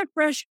did the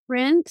Fresh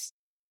Prince,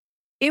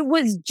 it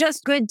was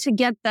just good to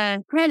get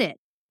the credit.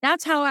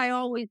 That's how I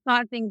always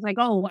thought things like,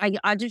 oh, I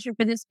auditioned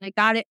for this, I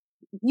got it.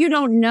 You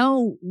don't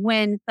know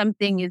when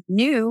something is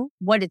new,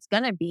 what it's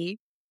going to be.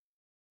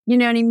 You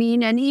know what I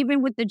mean? And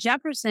even with the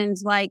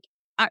Jeffersons, like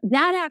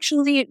that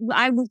actually,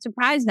 I was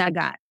surprised I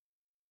got.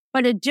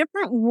 But A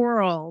Different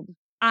World,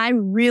 I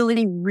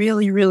really,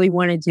 really, really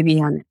wanted to be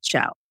on that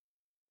show.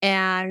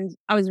 And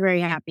I was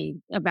very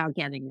happy about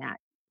getting that.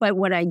 But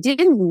what I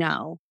didn't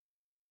know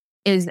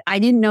is I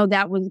didn't know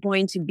that was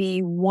going to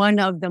be one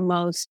of the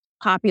most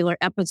popular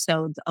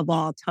episodes of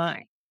all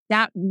time.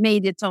 That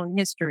made its own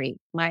history,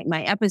 my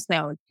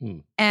episode.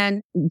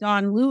 And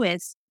Don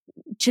Lewis,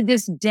 to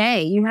this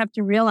day, you have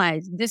to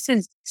realize this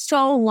is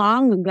so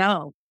long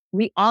ago.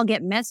 We all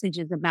get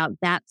messages about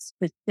that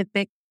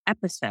specific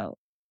episode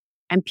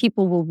and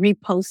people will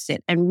repost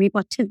it and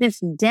to this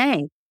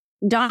day.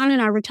 Dawn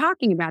and I were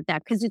talking about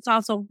that because it's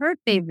also her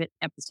favorite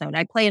episode.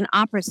 I play an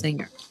opera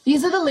singer.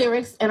 These are the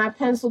lyrics and I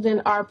penciled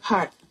in our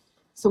part.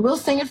 So we'll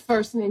sing it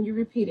first and then you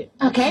repeat it.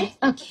 Okay?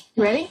 Okay.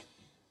 Ready?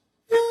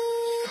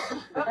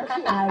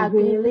 I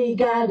really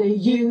gotta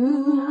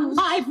use.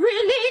 I've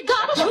really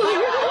gotta use.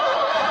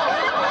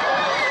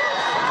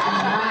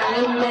 My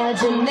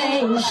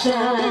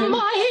imagination.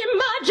 My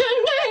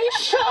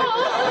imagination.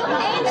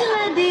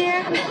 Angela,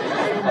 dear,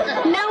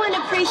 no one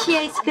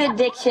appreciates good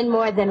diction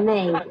more than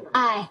me.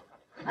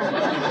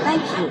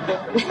 Thank you.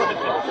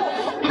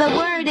 The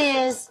word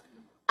is,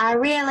 I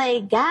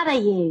really gotta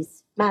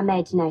use my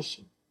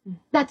imagination.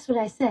 That's what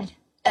I said.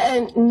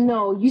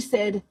 No, you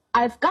said,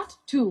 I've got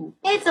to.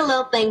 It's a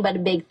little thing, but a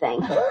big thing.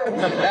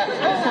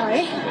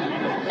 Sorry.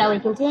 Shall we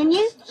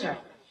continue? Sure.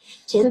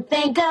 To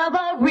think of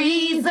a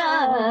reason.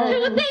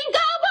 To think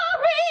of a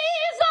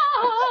reason.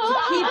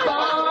 Keep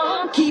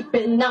on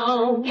keeping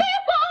on. Keep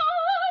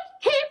on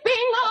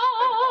keeping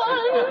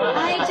on.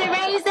 I hate to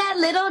raise that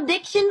little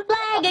diction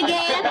flag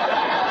again.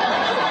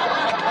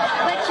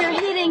 But you're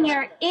hitting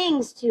your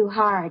ings too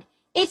hard.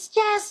 It's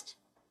just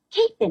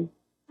keeping.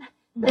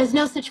 There's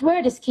no such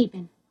word as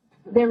keeping.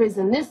 There is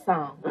in this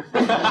song. Well,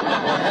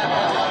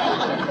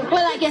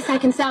 I guess I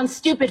can sound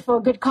stupid for a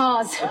good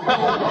cause.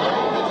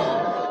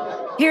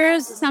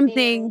 Here's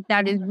something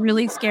that is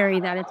really scary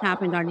that has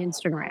happened on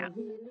Instagram.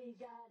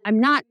 I'm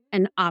not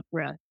an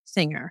opera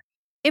singer.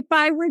 If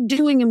I were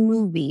doing a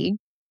movie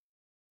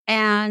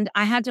and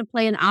I had to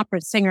play an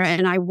opera singer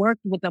and I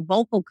worked with a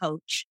vocal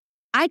coach,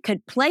 I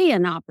could play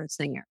an opera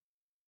singer.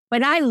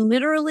 But I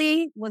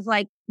literally was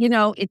like, you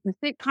know, it's a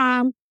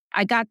sitcom.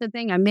 I got the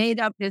thing. I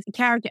made up this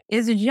character.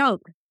 It's a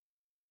joke.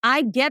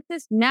 I get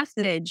this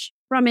message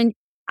from an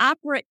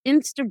opera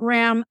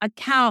Instagram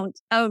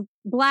account of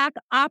Black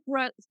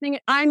opera singing.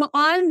 I'm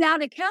on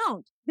that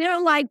account.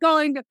 They're like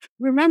going,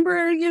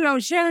 remember,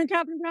 Sharon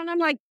Captain Brown? I'm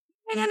like,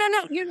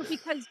 no,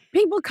 because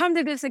people come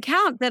to this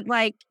account that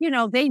like,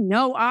 they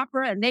know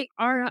opera and they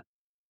are,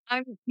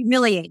 I'm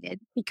humiliated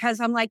because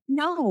I'm like,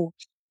 no.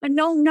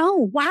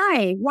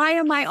 Why? Why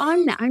am I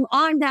on that? I'm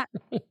on that.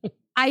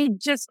 I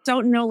just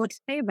don't know what to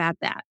say about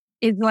that.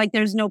 It's like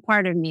there's no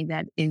part of me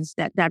that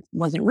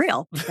wasn't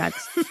real.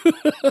 That's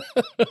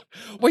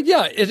well,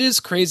 yeah, it is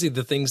crazy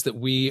the things that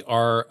we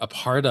are a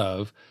part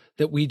of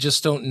that we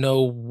just don't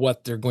know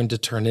what they're going to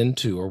turn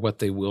into or what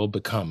they will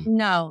become.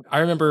 No. I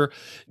remember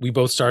we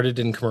both started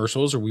in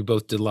commercials, or we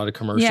both did a lot of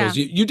commercials.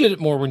 Yeah. You did it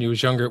more when you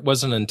was younger. It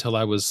wasn't until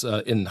I was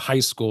in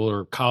high school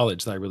or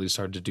college that I really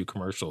started to do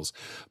commercials.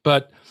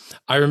 But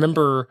I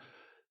remember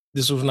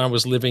this was when I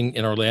was living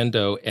in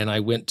Orlando, and I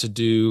went to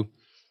do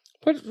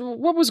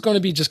what was going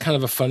to be just kind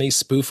of a funny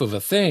spoof of a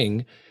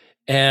thing.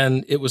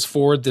 And it was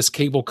for this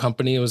cable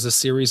company. It was a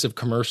series of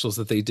commercials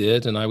that they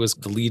did. And I was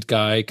the lead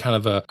guy, kind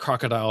of a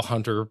crocodile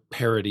hunter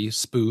parody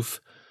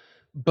spoof.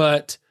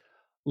 But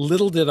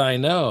little did I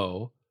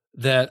know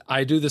that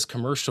I do this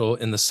commercial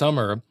in the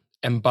summer.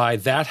 And by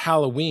that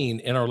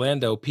Halloween in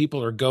Orlando,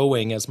 people are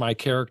going as my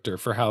character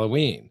for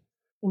Halloween.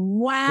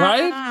 Wow.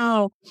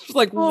 Right? It's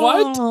like,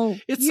 what?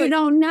 It's you like,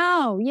 don't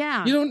know.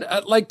 Yeah. You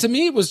don't like, to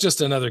me, it was just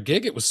another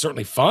gig. It was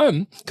certainly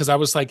fun because I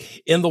was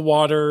like in the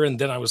water, and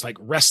then I was like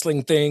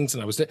wrestling things,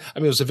 and it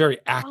was a very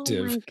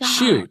active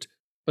shoot.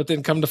 But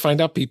then come to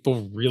find out,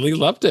 people really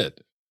loved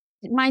it.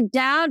 My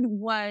dad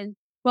was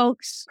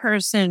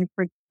spokesperson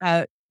for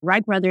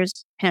Wright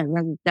Brothers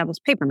pen. That was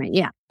Papermate.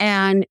 Yeah.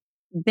 And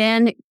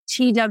then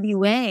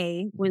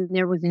TWA, when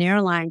there was an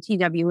airline,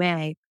 TWA,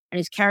 and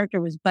his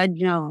character was Bud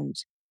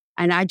Jones.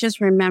 And I just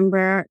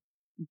remember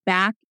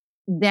back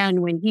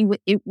then when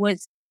it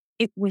was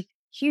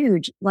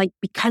huge, like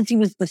because he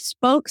was the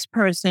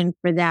spokesperson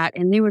for that,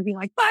 and they would be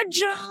like, Bud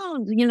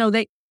Jones,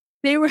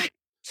 they were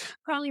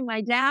calling my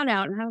dad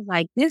out, and I was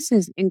like, this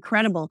is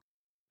incredible.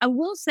 I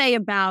will say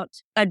about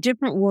A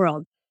Different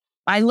World,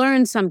 I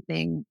learned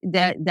something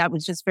that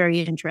was just very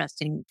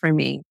interesting for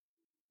me.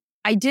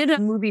 I did a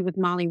movie with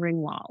Molly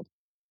Ringwald,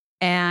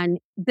 and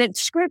the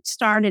script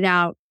started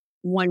out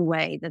one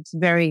way that's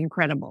very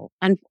incredible.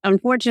 And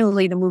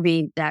unfortunately, the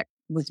movie that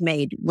was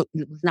made was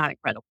not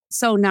incredible.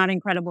 So not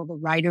incredible, the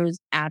writers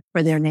asked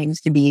for their names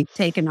to be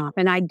taken off.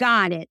 And I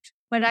got it,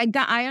 but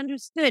I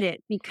understood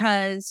it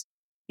because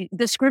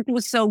the script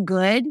was so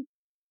good.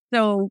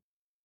 So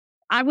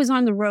I was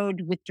on the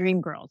road with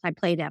Dreamgirls. I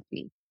played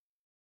Effie.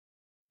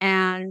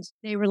 And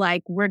they were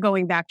like, we're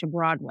going back to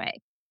Broadway.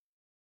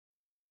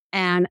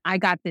 And I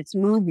got this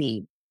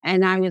movie.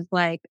 And I was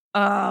like,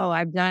 oh,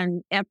 I've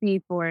done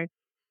Effie for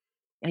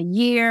a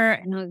year.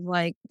 And I was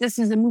like, this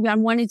is a movie. I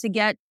wanted to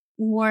get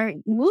more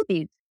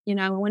movies.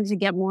 I wanted to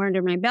get more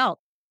under my belt.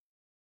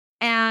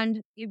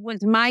 And it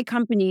was my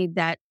company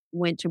that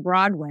went to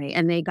Broadway,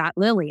 and they got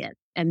Lillian.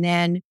 And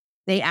then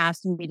they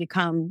asked me to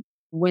come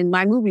when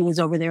my movie was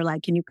over there,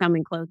 like, can you come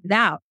and close it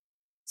out?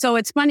 So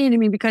it's funny to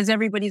me because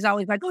everybody's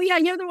always like, oh yeah,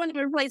 you're the one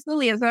who replaced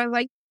Lillian. So I was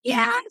like,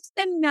 yes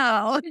and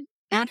no,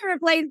 not to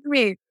replace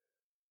me.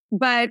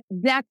 But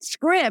that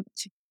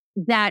script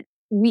that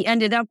we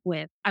ended up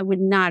with, I would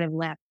not have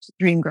left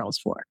Dreamgirls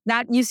for.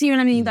 That, you see what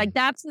I mean? Like,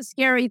 that's the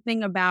scary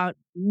thing about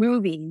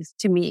movies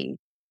to me,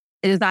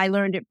 is I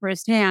learned it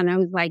firsthand. I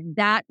was like,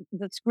 the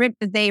script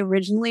that they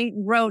originally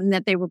wrote and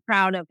that they were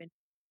proud of,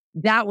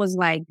 that was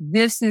like,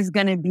 this is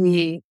going to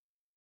be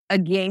a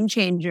game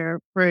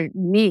changer for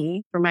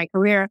me, for my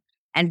career.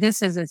 And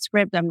this is a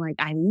script, I'm like,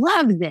 I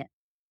love this,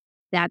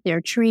 that they're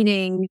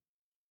treating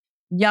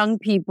young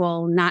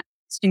people not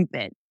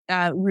stupid.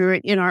 We were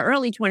in our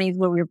early 20s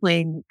when we were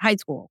playing high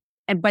school.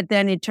 But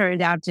then it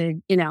turned out to,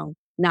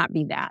 not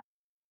be that.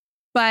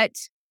 But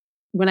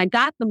when I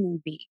got the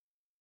movie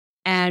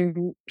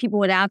and people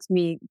would ask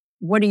me,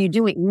 what are you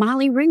doing?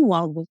 Molly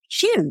Ringwald was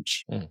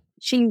huge.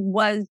 She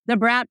was the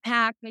Brat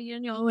Pack,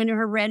 and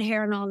her red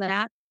hair and all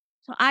that.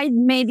 So I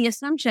made the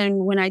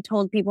assumption when I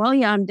told people, oh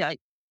yeah, I'm doing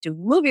a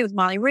movie with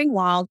Molly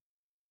Ringwald,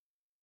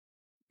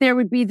 there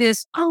would be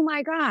this, oh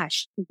my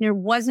gosh, there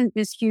wasn't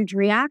this huge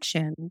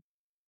reaction.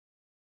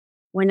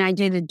 When I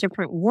did A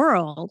Different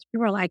World,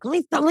 people were like,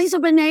 the Lisa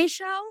Bonet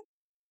show?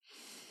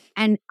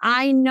 And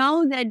I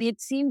know that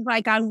it seems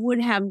like I would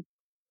have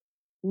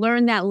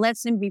learned that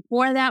lesson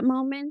before that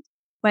moment,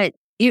 but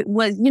it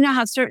was,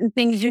 how certain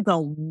things you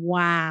go,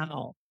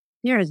 wow,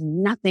 there is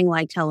nothing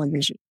like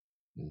television.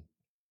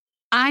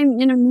 I'm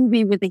in a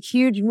movie with a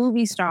huge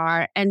movie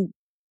star, and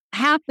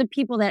half the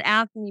people that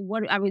asked me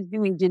what I was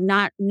doing did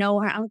not know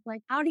her. I was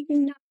like, how do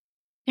you know?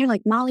 They're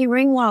like, Molly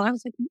Ringwald. I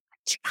was like,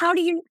 how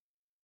do you?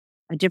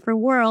 A Different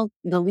World,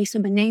 the Lisa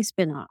Bonet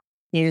spinoff.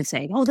 You would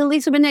say, oh, the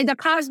Lisa Bonet, the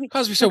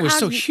Cosby Show was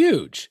so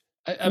huge.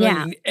 I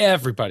mean,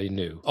 everybody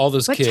knew, all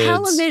those kids. But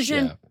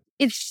television,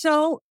 it's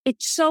so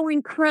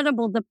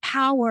incredible, the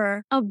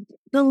power of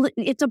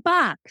it's a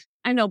box.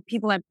 I know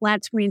people have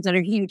flat screens that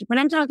are huge, but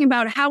I'm talking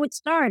about how it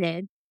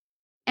started.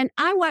 And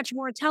I watch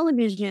more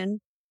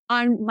television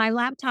on my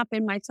laptop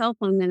and my cell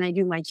phone than I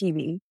do my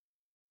TV.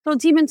 So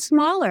it's even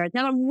smaller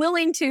that I'm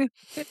willing to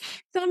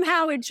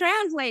somehow it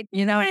translates.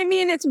 You know what I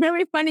mean? It's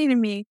very funny to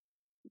me.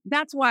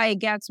 That's why I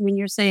guess when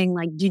you're saying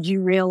like, did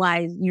you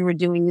realize you were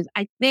doing this?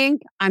 I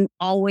think I'm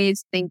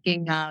always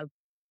thinking of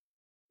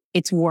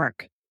it's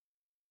work.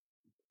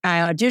 I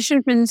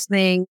auditioned for this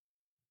thing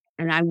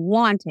and I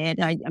want it.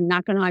 I'm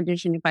not going to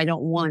audition if I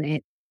don't want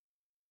it.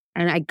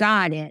 And I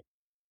got it.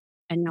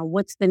 And now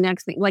what's the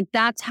next thing? Like,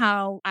 that's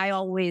how I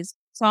always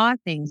saw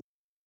things.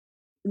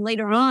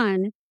 Later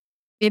on,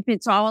 if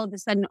it's all of a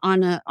sudden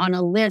on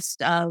a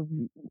list of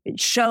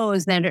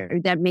shows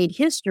that made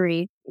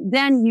history,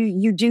 then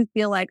you do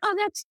feel like,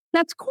 oh,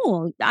 that's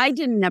cool. I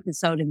did an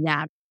episode of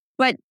that.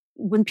 But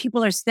when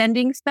people are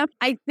sending stuff,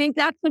 I think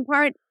that's the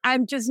part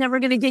I'm just never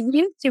going to get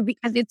used to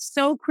because it's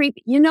so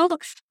creepy. You know,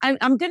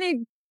 I'm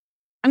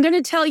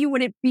gonna tell you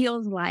what it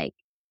feels like,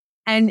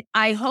 and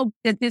I hope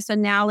that this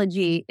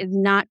analogy is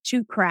not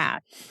too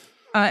crass.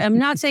 I'm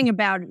not saying a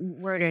bad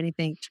word or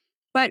anything.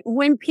 But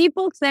when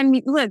people send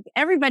me, look,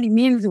 everybody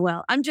means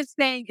well. I'm just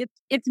saying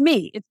it's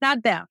me. It's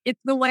not them. It's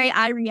the way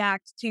I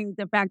react to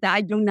the fact that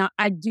I do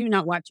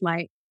not watch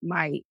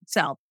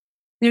myself.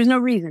 There's no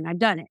reason. I've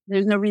done it.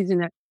 There's no reason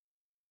that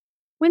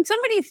when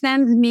somebody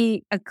sends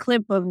me a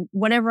clip of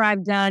whatever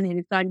I've done and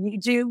it's on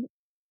YouTube,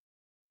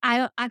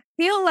 I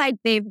feel like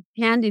they've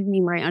handed me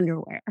my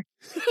underwear.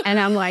 And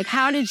I'm like,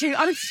 how did you?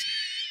 I'm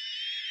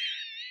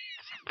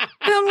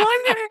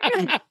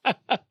wondering.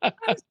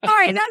 I'm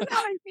sorry. That's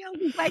how it feels.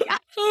 It's like,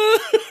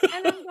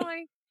 and I'm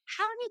going,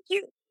 how did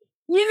you?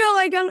 You know,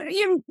 like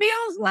it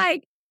feels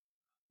like,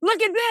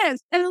 look at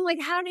this, and I'm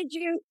like, how did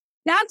you?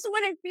 That's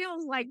what it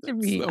feels like to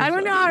me. So I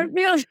don't know how it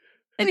feels to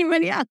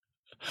anybody else.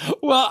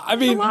 Well, I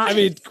mean,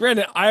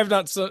 granted, I have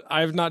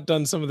not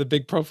done some of the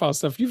big profile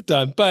stuff you've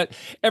done, but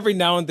every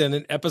now and then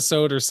an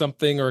episode or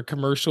something or a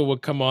commercial will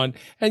come on,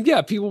 and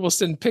yeah, people will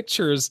send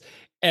pictures,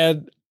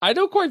 and I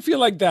don't quite feel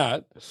like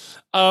that.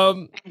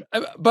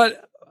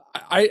 But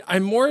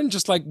I'm more in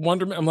just like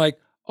wonderment. I'm like,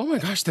 oh my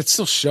gosh, that's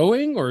still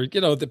showing, or you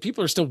know, the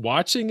people are still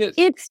watching it.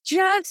 It's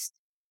just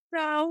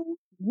so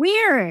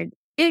weird.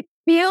 It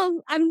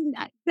feels.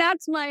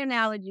 That's my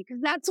analogy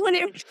because that's what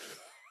it.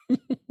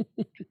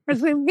 It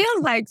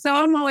feels like. So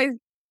I'm always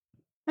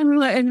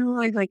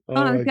like,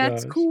 oh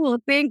that's gosh. cool.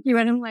 Thank you.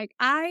 And I'm like,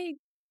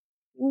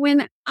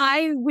 when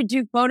I would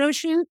do photo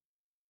shoots,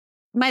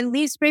 my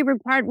least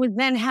favorite part was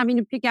then having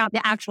to pick out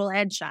the actual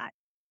headshot.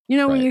 You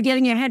know, when you're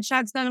getting your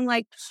headshots done, I'm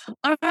like,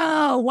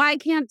 oh, why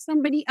can't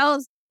somebody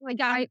else? Like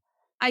I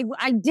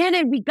did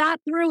it. We got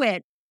through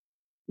it.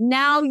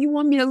 Now you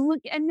want me to look,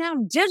 and now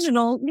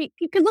digital,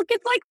 you can look at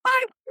like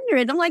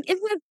 500. I'm like,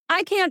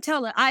 I can't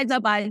tell it. Eyes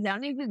up, eyes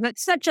down.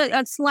 It's such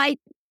a slight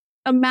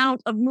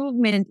amount of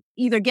movement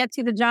either gets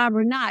you the job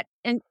or not.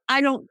 And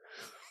I don't,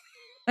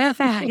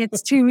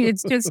 it's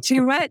just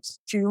too much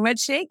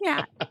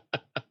shakeout.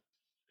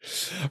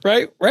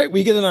 Right.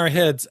 We get in our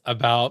heads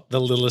about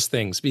the littlest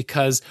things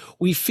because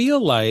we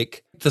feel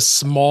like the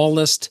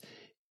smallest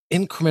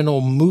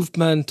incremental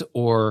movement,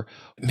 or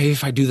maybe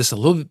if I do this a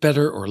little bit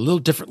better or a little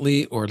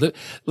differently, or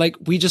like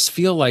we just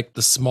feel like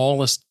the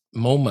smallest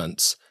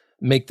moments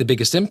make the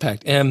biggest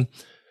impact. And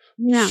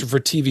for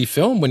TV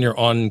film, when you're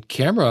on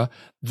camera,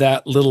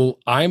 that little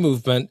eye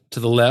movement to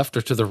the left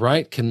or to the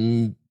right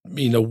can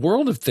mean a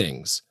world of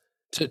things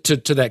to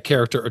that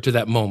character or to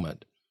that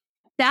moment.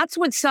 That's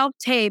what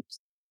self-tapes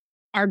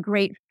are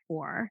great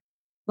for.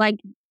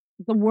 Like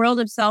the world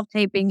of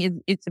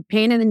self-taping it's a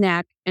pain in the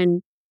neck,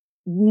 and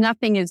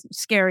nothing is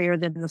scarier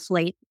than the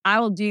slate. I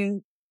will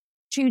do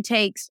 2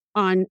 takes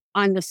on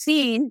the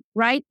scene,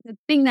 right? The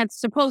thing that's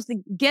supposed to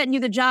get you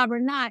the job or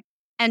not,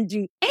 and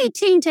do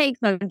 18 takes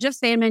of just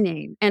saying my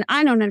name. And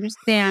I don't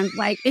understand.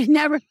 Like it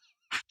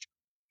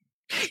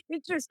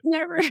just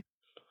never.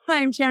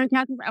 Hi, I'm Sharon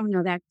Catherine. Oh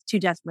no, that's too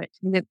desperate.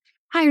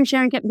 Hi, I'm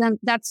Sharon Catherine.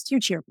 That's too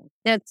cheerful.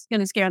 That's going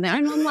to scare them.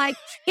 And I'm like,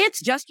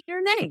 it's just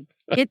your name.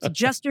 It's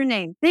just your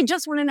name. They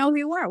just want to know who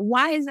you are.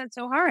 Why is that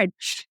so hard?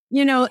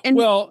 You know, and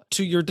well,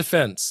 to your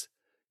defense,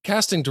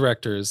 casting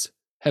directors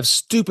have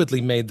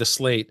stupidly made the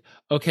slate,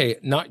 okay,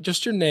 not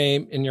just your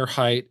name and your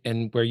height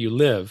and where you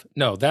live.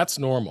 No, that's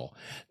normal.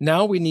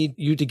 Now we need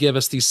you to give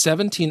us these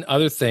 17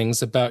 other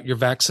things about your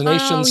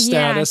vaccination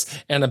status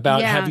and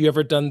about have you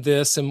ever done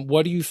this and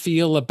what do you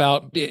feel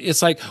about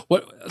it's like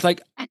what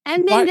like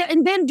and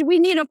then do we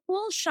need a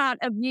full shot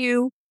of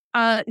you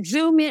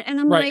zoom in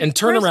and I'm like and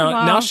turn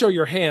around now show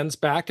your hands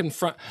back and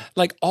front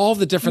like all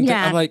the different things.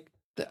 I'm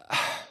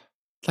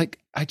like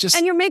I just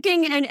and you're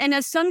making an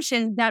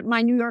assumption that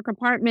my New York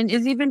apartment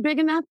is even big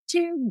enough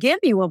to give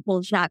you a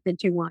full shot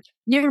that you want.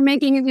 You're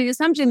making the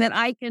assumption that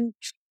I can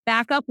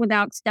back up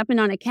without stepping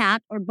on a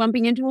cat or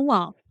bumping into a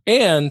wall.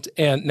 And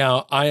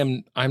now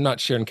I'm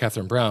not Sharon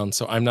Catherine Brown,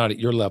 so I'm not at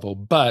your level,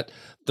 but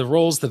the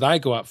roles that I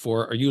go out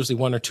for are usually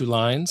 1 or 2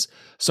 lines.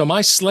 So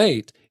my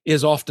slate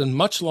is often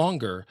much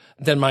longer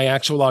than my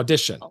actual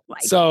audition. Oh my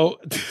so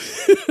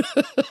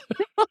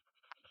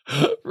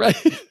right.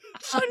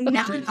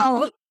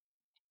 Oh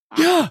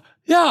no.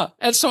 Yeah.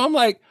 And so I'm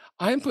like,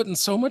 I'm putting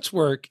so much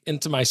work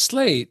into my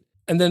slate.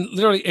 And then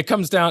literally it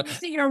comes down.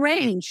 See your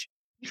range.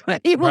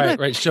 Right.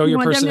 Show your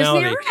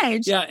personality. Your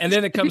range. Yeah. And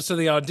then it comes to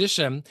the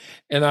audition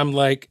and I'm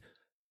like,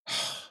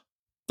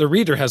 the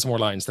reader has more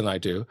lines than I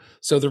do.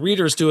 So the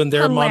reader's doing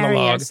their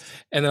monologue.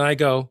 And then I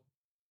go,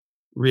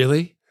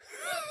 really?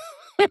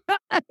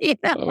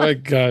 Oh my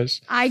gosh.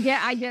 I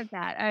get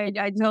that.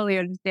 I totally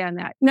understand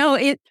that. No,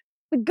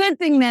 the good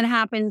thing that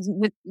happens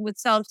with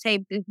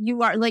self-tape is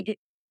you are like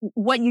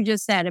what you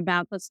just said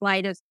about the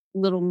slightest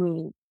little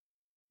move,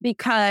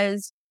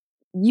 because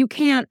you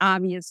can't,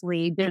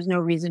 obviously, there's no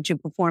reason to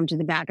perform to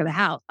the back of the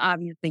house.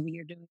 Obviously, when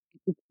you're doing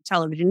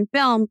television and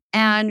film.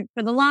 And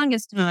for the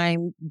longest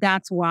time,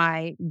 that's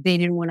why they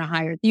didn't want to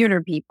hire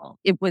theater people.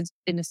 It was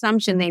an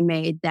assumption they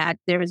made that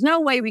there is no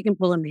way we can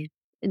pull them in.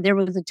 There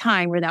was a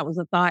time where that was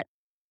a thought.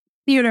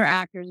 Theater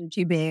actors are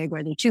too big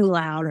or they're too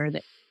loud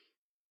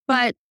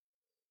but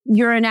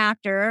you're an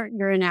actor,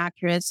 you're an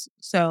actress,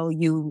 so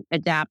you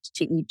adapt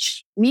to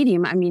each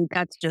medium. I mean,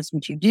 that's just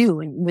what you do.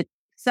 And with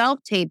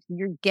self-tapes,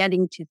 you're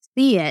getting to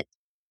see it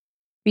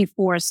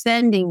before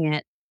sending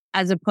it,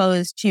 as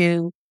opposed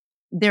to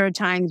there are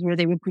times where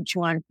they would put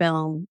you on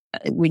film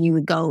when you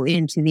would go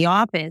into the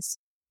office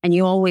and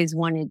you always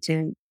wanted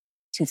to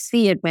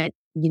see it, but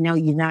you're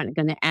not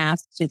going to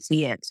ask to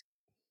see it.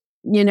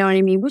 You know what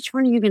I mean? Which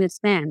one are you going to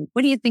send?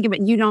 What do you think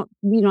about? We don't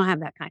have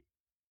that kind.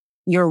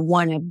 You're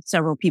one of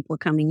several people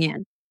coming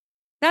in.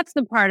 That's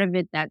the part of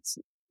it that's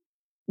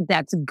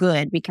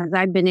good, because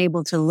I've been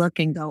able to look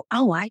and go,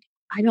 oh, I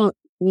don't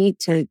need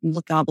to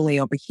look all the way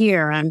over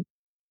here.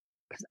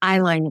 Because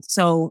eyeline is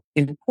so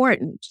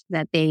important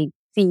that they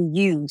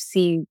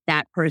see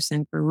that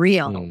person for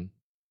real. Mm.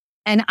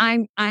 And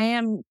I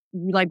am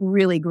like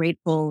really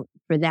grateful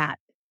for that.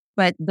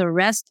 But the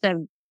rest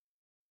of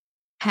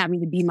having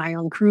to be my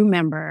own crew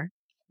member,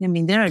 I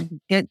mean,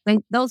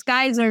 those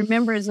guys are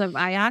members of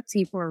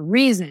IOXI for a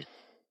reason.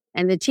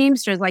 And the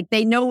Teamsters, like,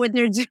 they know what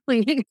they're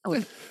doing.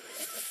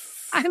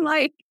 I'm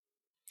like,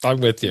 I'm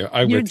with you.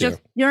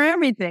 You're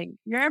everything.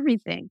 You're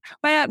everything.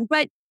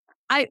 But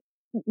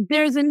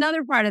there's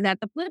another part of that.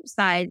 The flip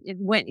side is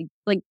when,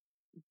 like,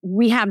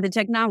 we have the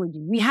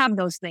technology. We have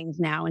those things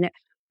now. And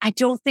I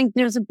don't think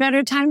there's a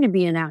better time to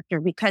be an actor,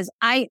 because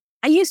I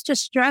used to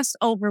stress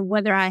over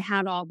whether I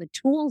had all the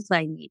tools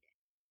I needed.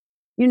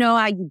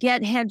 I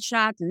get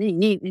headshots, and then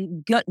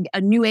you get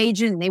a new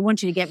agent and they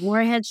want you to get more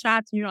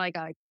headshots. And you're like,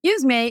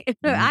 excuse me.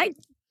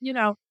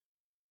 Mm-hmm.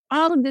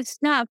 All of this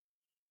stuff,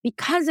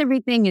 because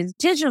everything is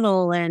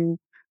digital, and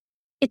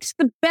it's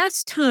the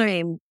best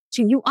time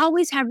you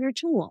always have your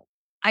tool.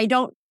 I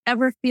don't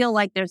ever feel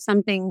like there's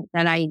something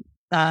that I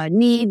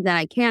need that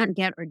I can't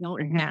get or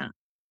don't have.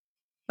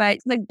 But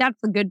like,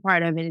 that's the good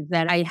part of it, is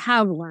that I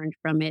have learned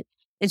from it.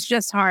 It's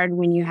just hard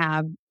when you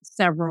have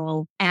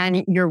several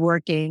and you're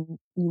working.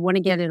 You want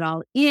to get it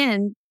all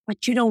in,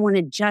 but you don't want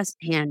to just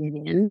hand it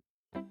in.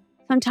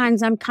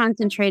 Sometimes I'm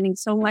concentrating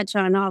so much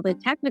on all the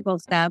technical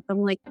stuff.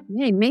 I'm like,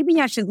 hey,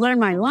 maybe I should learn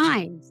my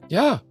lines.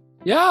 Yeah.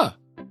 How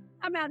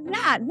about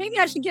that? Maybe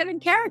I should get in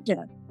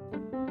character.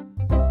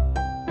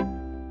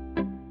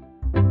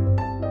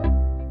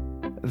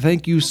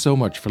 Thank you so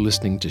much for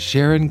listening to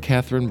Sharon,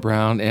 Catherine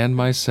Brown, and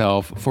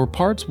myself for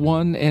parts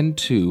 1 and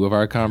 2 of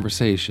our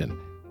conversation.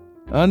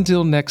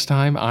 Until next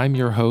time, I'm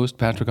your host,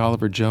 Patrick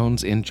Oliver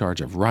Jones, in charge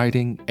of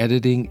writing,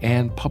 editing,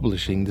 and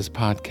publishing this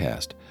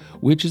podcast,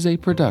 which is a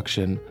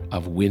production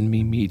of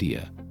Winme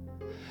Media.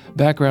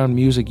 Background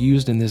music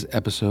used in this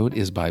episode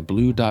is by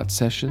Blue Dot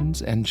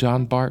Sessions and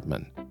John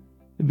Bartman.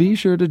 Be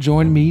sure to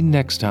join me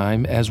next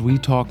time as we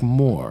talk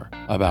more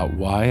about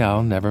why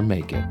I'll never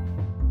make it.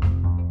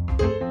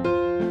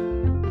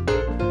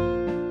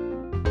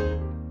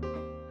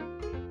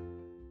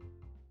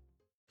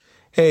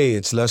 Hey,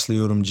 it's Leslie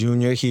Odom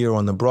Jr. here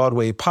on the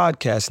Broadway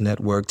Podcast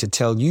Network to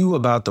tell you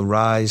about the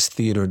Rise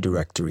Theater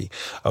Directory,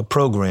 a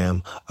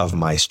program of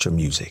Maestro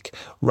Music.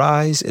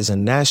 Rise is a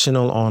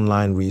national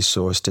online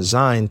resource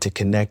designed to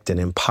connect and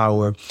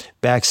empower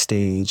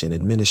backstage and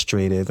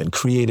administrative and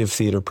creative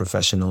theater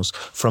professionals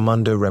from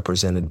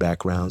underrepresented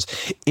backgrounds.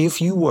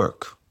 If you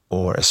work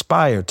or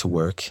aspire to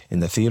work in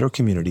the theater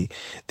community,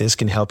 this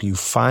can help you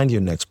find your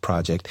next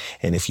project.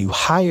 And if you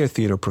hire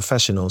theater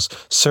professionals,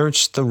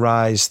 search the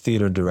Rise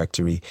Theater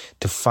Directory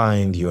to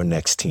find your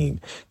next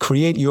team.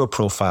 Create your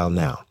profile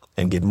now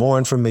and get more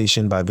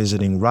information by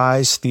visiting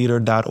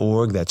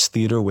risetheater.org. That's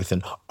theater with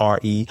an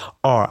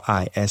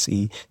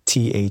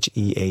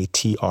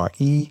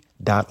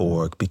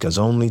RERISETHEATRE.org, because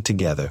only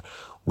together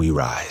we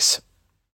rise.